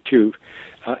 1862,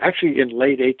 actually in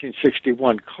late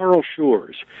 1861, Carl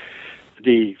Schurz,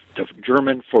 the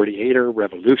German 48er,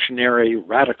 revolutionary,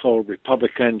 radical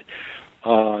Republican,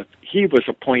 he was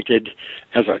appointed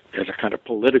as a kind of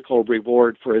political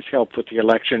reward for his help with the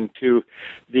election to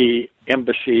the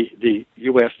embassy, the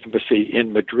U.S. embassy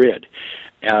in Madrid.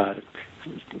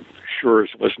 Schurz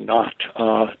was not.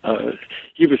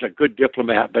 He was a good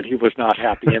diplomat, but he was not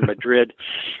happy in Madrid.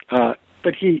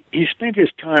 But he spent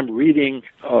his time reading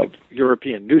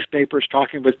European newspapers,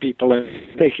 talking with people, and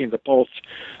taking the pulse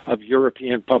of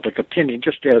European public opinion,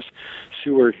 just as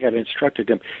Seward had instructed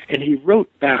him. And he wrote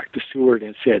back to Seward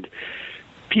and said,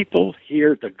 people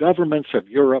here, the governments of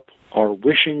Europe, are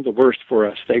wishing the worst for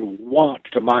us. They want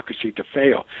democracy to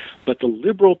fail. But the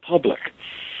liberal public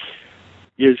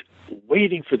is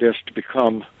waiting for this to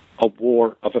become a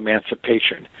war of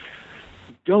emancipation.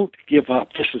 Don't give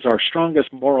up. This is our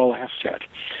strongest moral asset.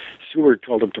 Seward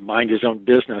told him to mind his own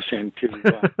business and to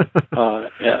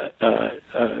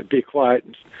be quiet.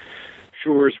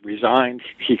 Schurz resigned.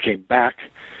 He came back.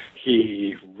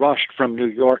 He rushed from New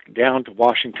York down to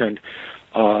Washington,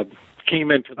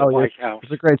 came into the White House.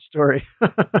 It's a great story.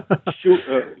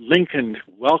 Lincoln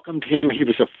welcomed him. He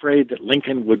was afraid that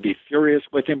Lincoln would be furious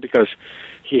with him because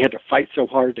he had to fight so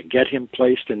hard to get him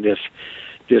placed in this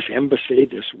embassy,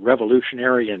 this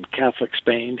revolutionary in Catholic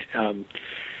Spain.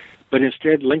 But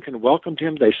instead, Lincoln welcomed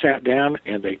him. They sat down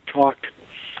and they talked.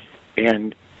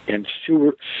 And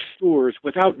Schurz,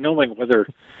 without knowing whether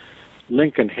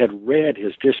Lincoln had read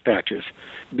his dispatches,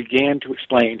 began to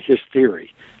explain his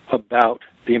theory about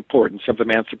the importance of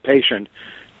emancipation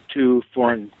to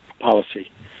foreign policy.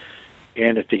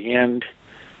 And at the end,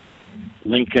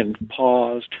 Lincoln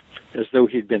paused as though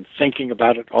he'd been thinking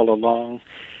about it all along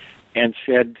and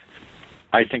said,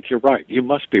 I think you're right. You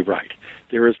must be right.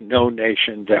 There is no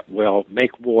nation that will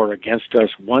make war against us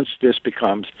once this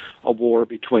becomes a war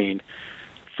between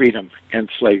freedom and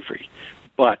slavery.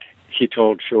 But, he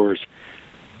told Schurz,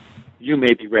 you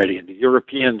may be ready, and the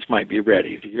Europeans might be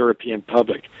ready, the European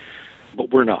public,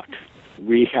 but we're not.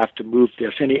 We have to move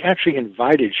this. And he actually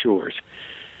invited Schurz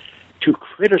to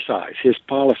criticize his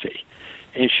policy.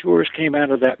 And Schurz came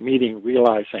out of that meeting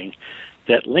realizing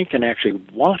that Lincoln actually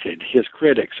wanted his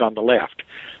critics on the left,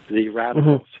 the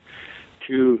radicals,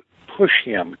 to push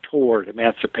him toward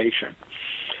emancipation.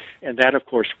 And that, of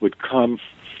course, would come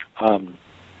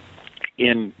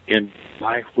in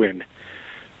July when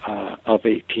of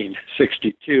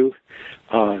 1862.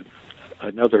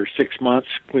 Another 6 months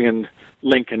when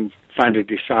Lincoln finally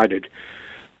decided,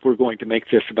 we're going to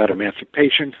make this about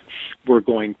emancipation. We're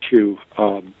going to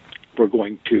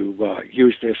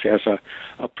use this as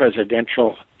a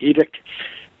presidential edict.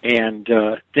 And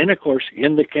then, of course,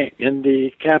 in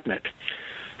the cabinet,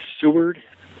 Seward,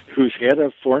 who's head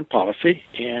of foreign policy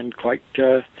and quite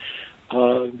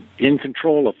in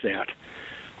control of that,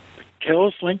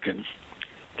 tells Lincoln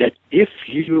that if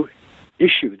you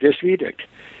issue this edict,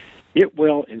 it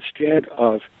will, instead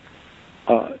of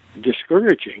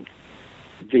discouraging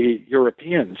the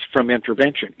Europeans from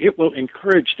intervention, it will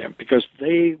encourage them, because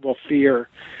they will fear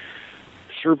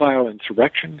servile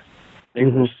insurrection, they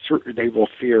will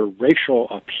fear racial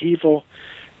upheaval,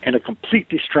 and a complete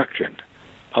destruction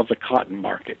of the cotton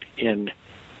market in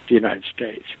the United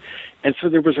States. And so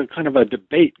there was a kind of a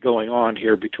debate going on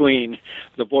here between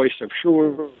the voice of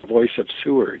Seward, the voice of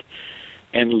Seward.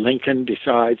 And Lincoln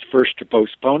decides first to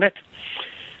postpone it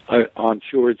on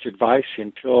Seward's advice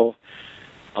until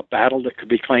a battle that could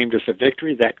be claimed as a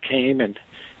victory. That came in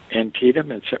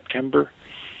Antietam in September.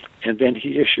 And then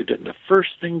he issued it. And the first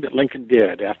thing that Lincoln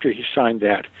did after he signed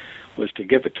that was to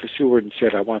give it to Seward and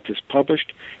said, I want this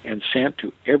published and sent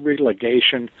to every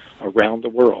legation around the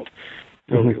world.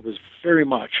 So it was very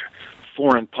much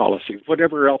foreign policy.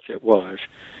 Whatever else it was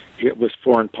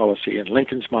foreign policy in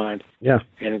Lincoln's mind and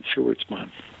in Seward's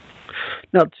mind.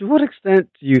 Now, to what extent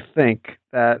do you think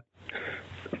that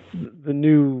the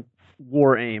new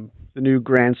war aim, the new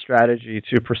grand strategy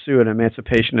to pursue an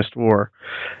emancipationist war,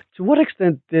 to what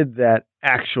extent did that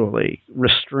actually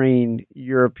restrain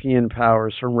European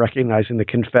powers from recognizing the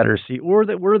Confederacy, or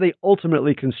that were they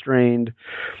ultimately constrained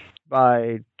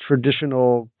by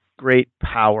traditional great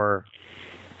power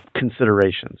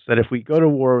considerations, that if we go to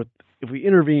war, if we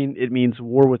intervene, it means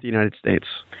war with the United States?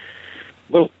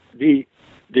 Well, the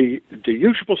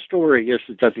usual story is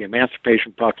that the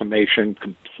Emancipation Proclamation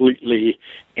completely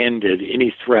ended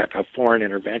any threat of foreign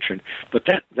intervention, but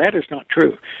that is not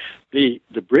true. The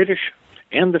British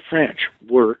and the French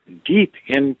were deep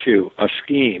into a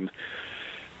scheme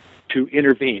to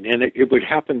intervene, and it would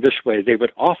happen this way. They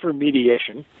would offer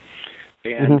mediation,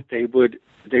 and they would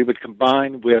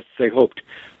combine with, they hoped,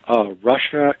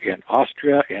 Russia and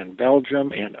Austria and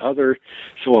Belgium and other,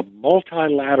 so a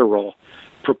multilateral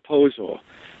proposal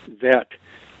that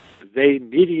they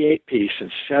mediate peace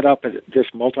and set up this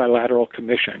multilateral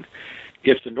commission.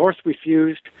 If the North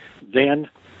refused, then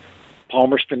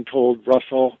Palmerston told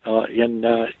Russell in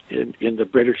the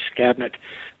British cabinet,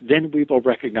 then we will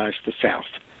recognize the South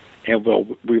and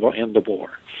we will end the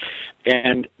war.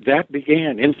 And that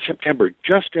began in September,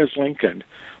 just as Lincoln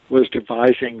was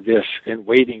devising this and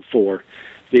waiting for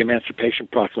the Emancipation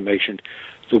Proclamation.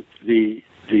 The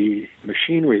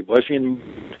machinery was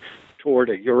in toward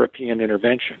a European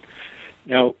intervention.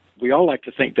 Now, we all like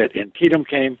to think that Antietam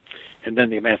came, and then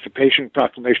the Emancipation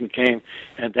Proclamation came,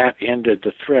 and that ended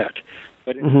the threat.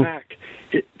 But in fact,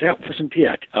 that wasn't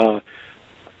it.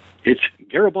 It's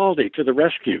Garibaldi to the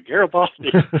rescue.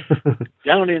 Garibaldi,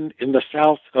 down in the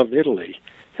south of Italy,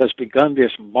 has begun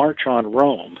this march on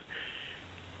Rome.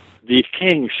 The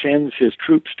king sends his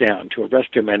troops down to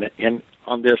arrest him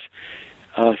on this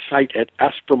site at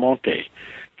Aspromonte.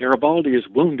 Garibaldi is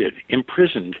wounded,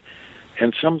 imprisoned,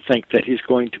 and some think that he's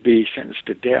going to be sentenced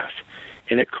to death.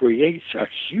 And it creates a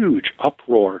huge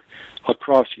uproar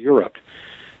across Europe.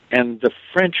 And the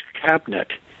French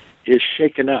cabinet is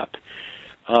shaken up.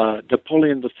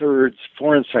 Napoleon III's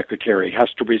foreign secretary has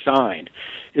to resign.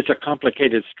 It's a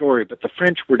complicated story, but the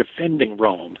French were defending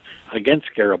Rome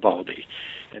against Garibaldi.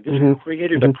 And this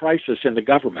created a crisis in the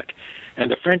government.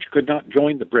 And the French could not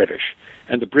join the British.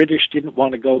 And the British didn't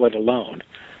want to go it alone.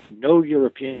 No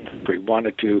European country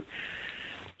wanted to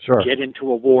get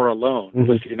into a war alone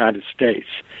with the United States.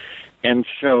 And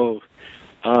so,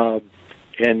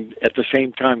 and at the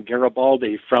same time,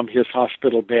 Garibaldi, from his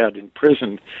hospital bed in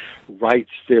prison, writes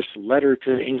this letter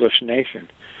to the English nation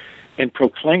and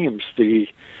proclaims the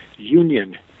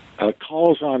Union,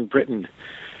 calls on Britain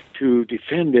to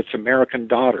defend its American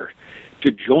daughter,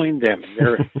 to join them in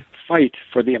their fight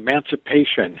for the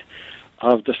emancipation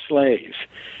of the slaves.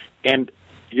 And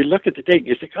you look at the date and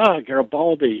you think,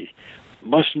 Garibaldi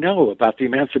must know about the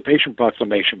Emancipation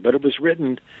Proclamation, but it was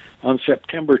written on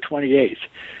September 28th,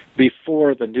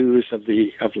 before the news of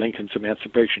Lincoln's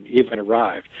emancipation even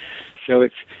arrived. So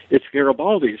it's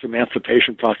Garibaldi's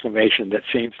Emancipation Proclamation that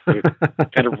seems to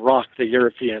kind of rock the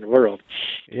European world.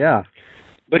 Yeah.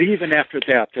 But even after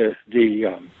that,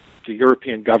 the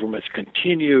European governments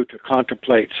continue to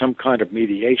contemplate some kind of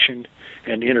mediation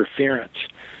and interference.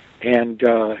 And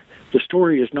the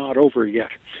story is not over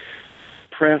yet.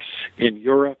 Press in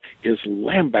Europe is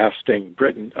lambasting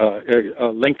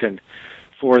Lincoln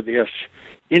for this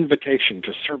invitation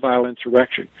to servile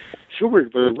insurrection.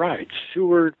 Seward was right.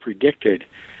 Seward predicted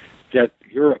that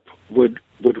Europe would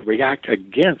react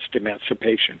against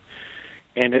emancipation.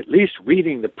 And at least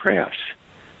reading the press,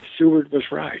 Seward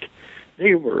was right.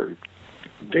 They were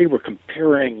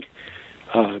comparing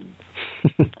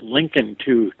Lincoln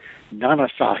to Nana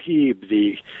Sahib,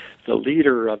 the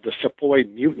leader of the Sepoy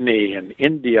Mutiny in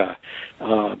India,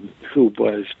 who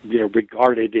was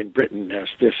regarded in Britain as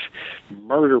this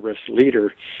murderous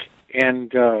leader,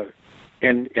 and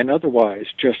otherwise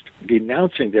just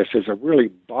denouncing this as a really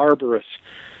barbarous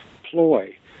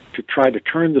ploy to try to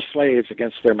turn the slaves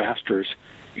against their masters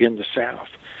in the South.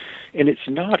 And it's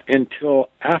not until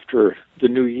after the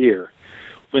New Year,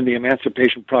 when the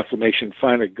Emancipation Proclamation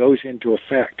finally goes into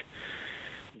effect,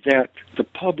 that the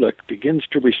public begins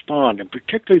to respond, and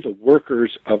particularly the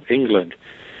workers of England.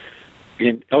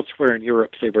 Elsewhere in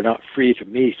Europe, they were not free to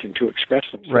meet and to express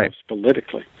themselves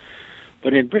politically.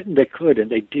 But in Britain, they could, and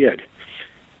they did.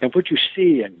 And what you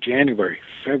see in January,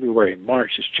 February, and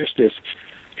March is just this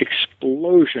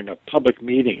explosion of public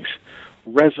meetings,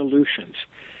 resolutions.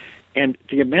 And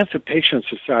the Emancipation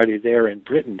Society there in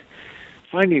Britain,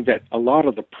 finding that a lot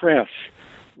of the press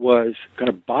was kind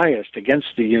of biased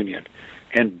against the Union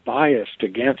and biased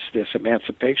against this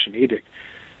Emancipation Edict,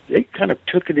 they kind of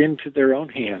took it into their own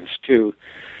hands to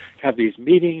have these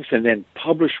meetings and then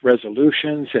publish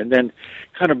resolutions and then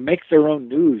kind of make their own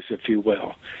news, if you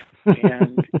will.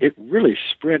 And it really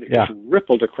spread, it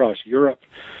rippled across Europe.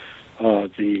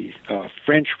 The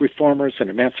French reformers and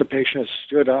emancipationists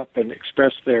stood up and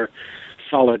expressed their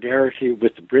solidarity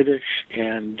with the British,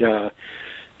 and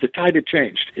the tide had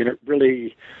changed. And it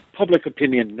really, public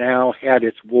opinion now had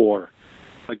its war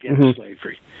against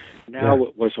slavery. Now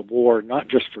it was a war not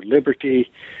just for liberty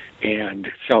and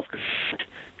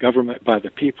self-government by the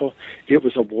people. It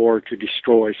was a war to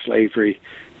destroy slavery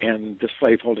and the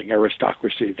slaveholding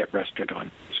aristocracy that rested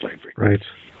on slavery. Right.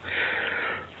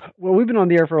 Well, we've been on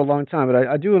the air for a long time, but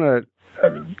I do want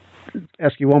to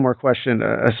ask you one more question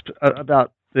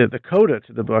about the coda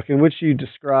to the book, in which you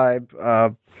describe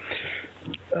the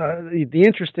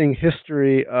interesting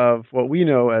history of what we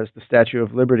know as the Statue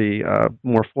of Liberty,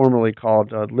 more formally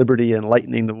called Liberty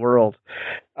Enlightening the World,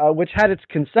 which had its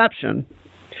conception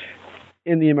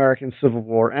in the American Civil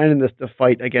War and in the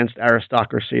fight against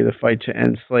aristocracy, the fight to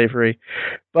end slavery.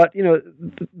 But,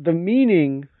 the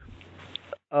meaning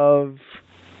of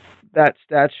that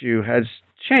statue has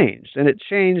changed, and it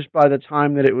changed by the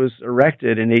time that it was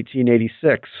erected in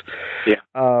 1886.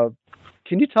 Yeah.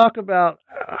 Can you talk about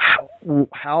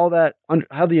how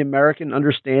the American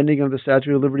understanding of the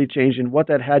Statue of Liberty changed, and what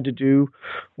that had to do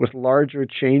with larger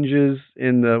changes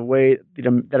in the way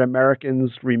that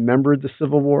Americans remembered the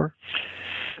Civil War?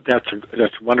 That's a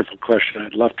wonderful question.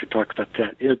 I'd love to talk about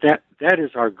that. That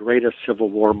is our greatest Civil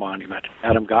War monument.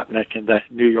 Adam Gopnik in the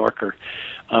New Yorker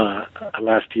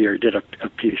last year did a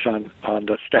piece on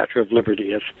the Statue of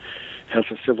Liberty as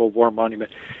a Civil War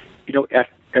monument.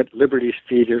 At Liberty's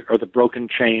feet are the broken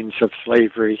chains of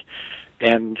slavery,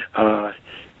 and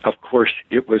of course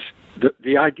it was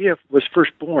the idea was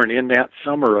first born in that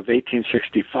summer of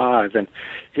 1865, and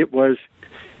it was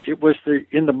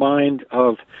in the mind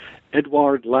of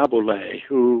Edouard Laboulaye,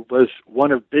 who was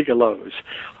one of Bigelow's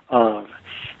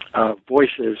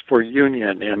voices for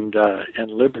union and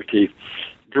liberty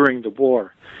during the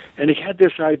war, and he had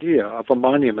this idea of a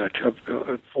monument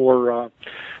for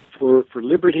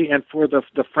liberty and for the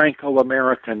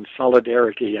Franco-American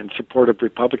solidarity and support of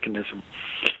republicanism.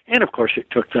 And of course, it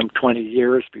took them 20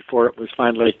 years before it was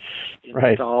finally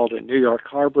installed in New York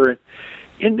Harbor.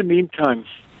 In the meantime,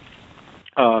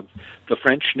 the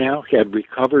French now had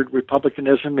recovered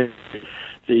republicanism.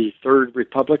 The Third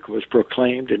Republic was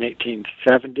proclaimed in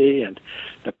 1870, and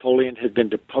Napoleon had been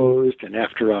deposed, and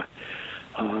after a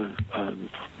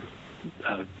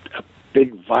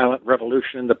big violent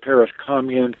revolution in the Paris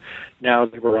Commune, now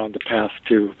they were on the path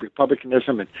to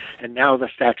republicanism, and now the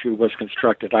statue was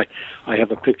constructed. I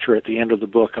have a picture at the end of the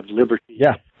book of Liberty,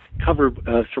 covered,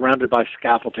 surrounded by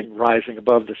scaffolding rising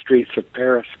above the streets of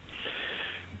Paris.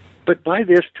 But by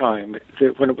this time,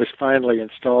 when it was finally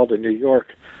installed in New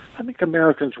York, I think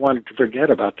Americans wanted to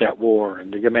forget about that war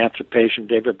and the emancipation.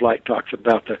 David Blight talks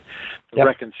about the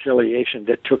reconciliation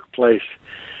that took place.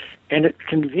 And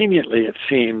conveniently, it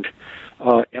seemed,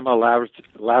 Emma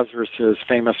Lazarus's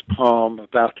famous poem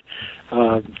about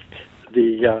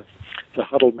the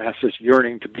huddled masses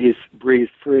yearning to breathe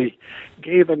free,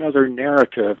 gave another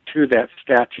narrative to that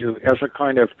statue as a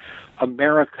kind of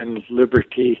American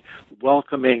liberty,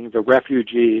 welcoming the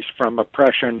refugees from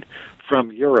oppression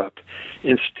from Europe,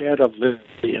 instead of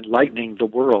enlightening the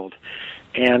world.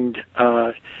 And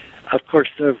of course,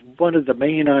 one of the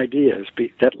main ideas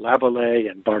that Laboulaye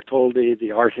and Bartholdi,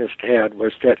 the artist, had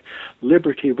was that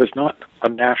liberty was not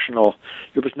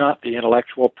it was not the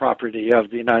intellectual property of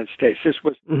the United States. This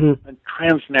was a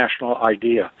transnational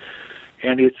idea.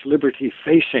 And it's liberty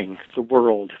facing the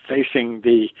world, facing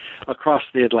across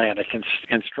the Atlantic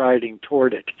and striding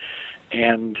toward it.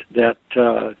 And that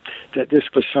this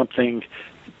was something.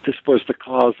 This was the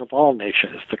cause of all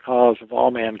nations, the cause of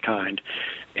all mankind,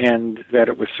 and that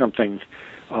it was something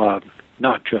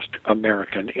not just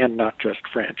American and not just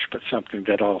French, but something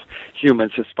that all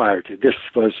humans aspire to. This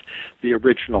was the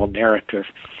original narrative.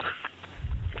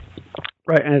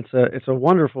 Right, and it's a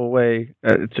wonderful way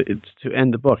to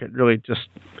end the book. It really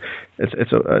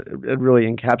it really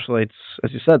encapsulates,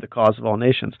 as you said, the cause of all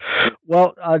nations.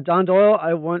 Well, Don Doyle,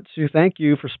 I want to thank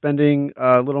you for spending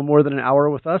a little more than an hour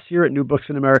with us here at New Books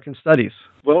in American Studies.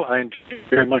 Well, I enjoyed it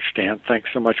very much, Dan. Thanks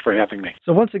so much for having me.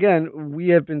 So once again, we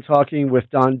have been talking with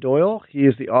Don Doyle. He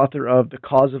is the author of The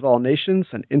Cause of All Nations,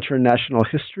 An International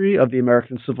History of the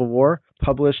American Civil War,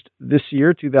 published this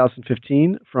year,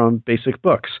 2015, from Basic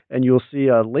Books. And you'll see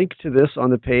a link to this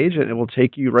on the page, and it will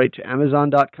take you right to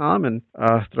Amazon.com and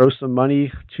throw some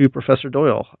money to Professor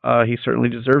Doyle. He certainly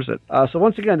deserves it. So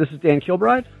once again, this is Dan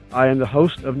Kilbride. I am the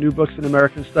host of New Books in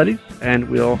American Studies, and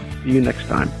we'll see you next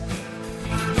time.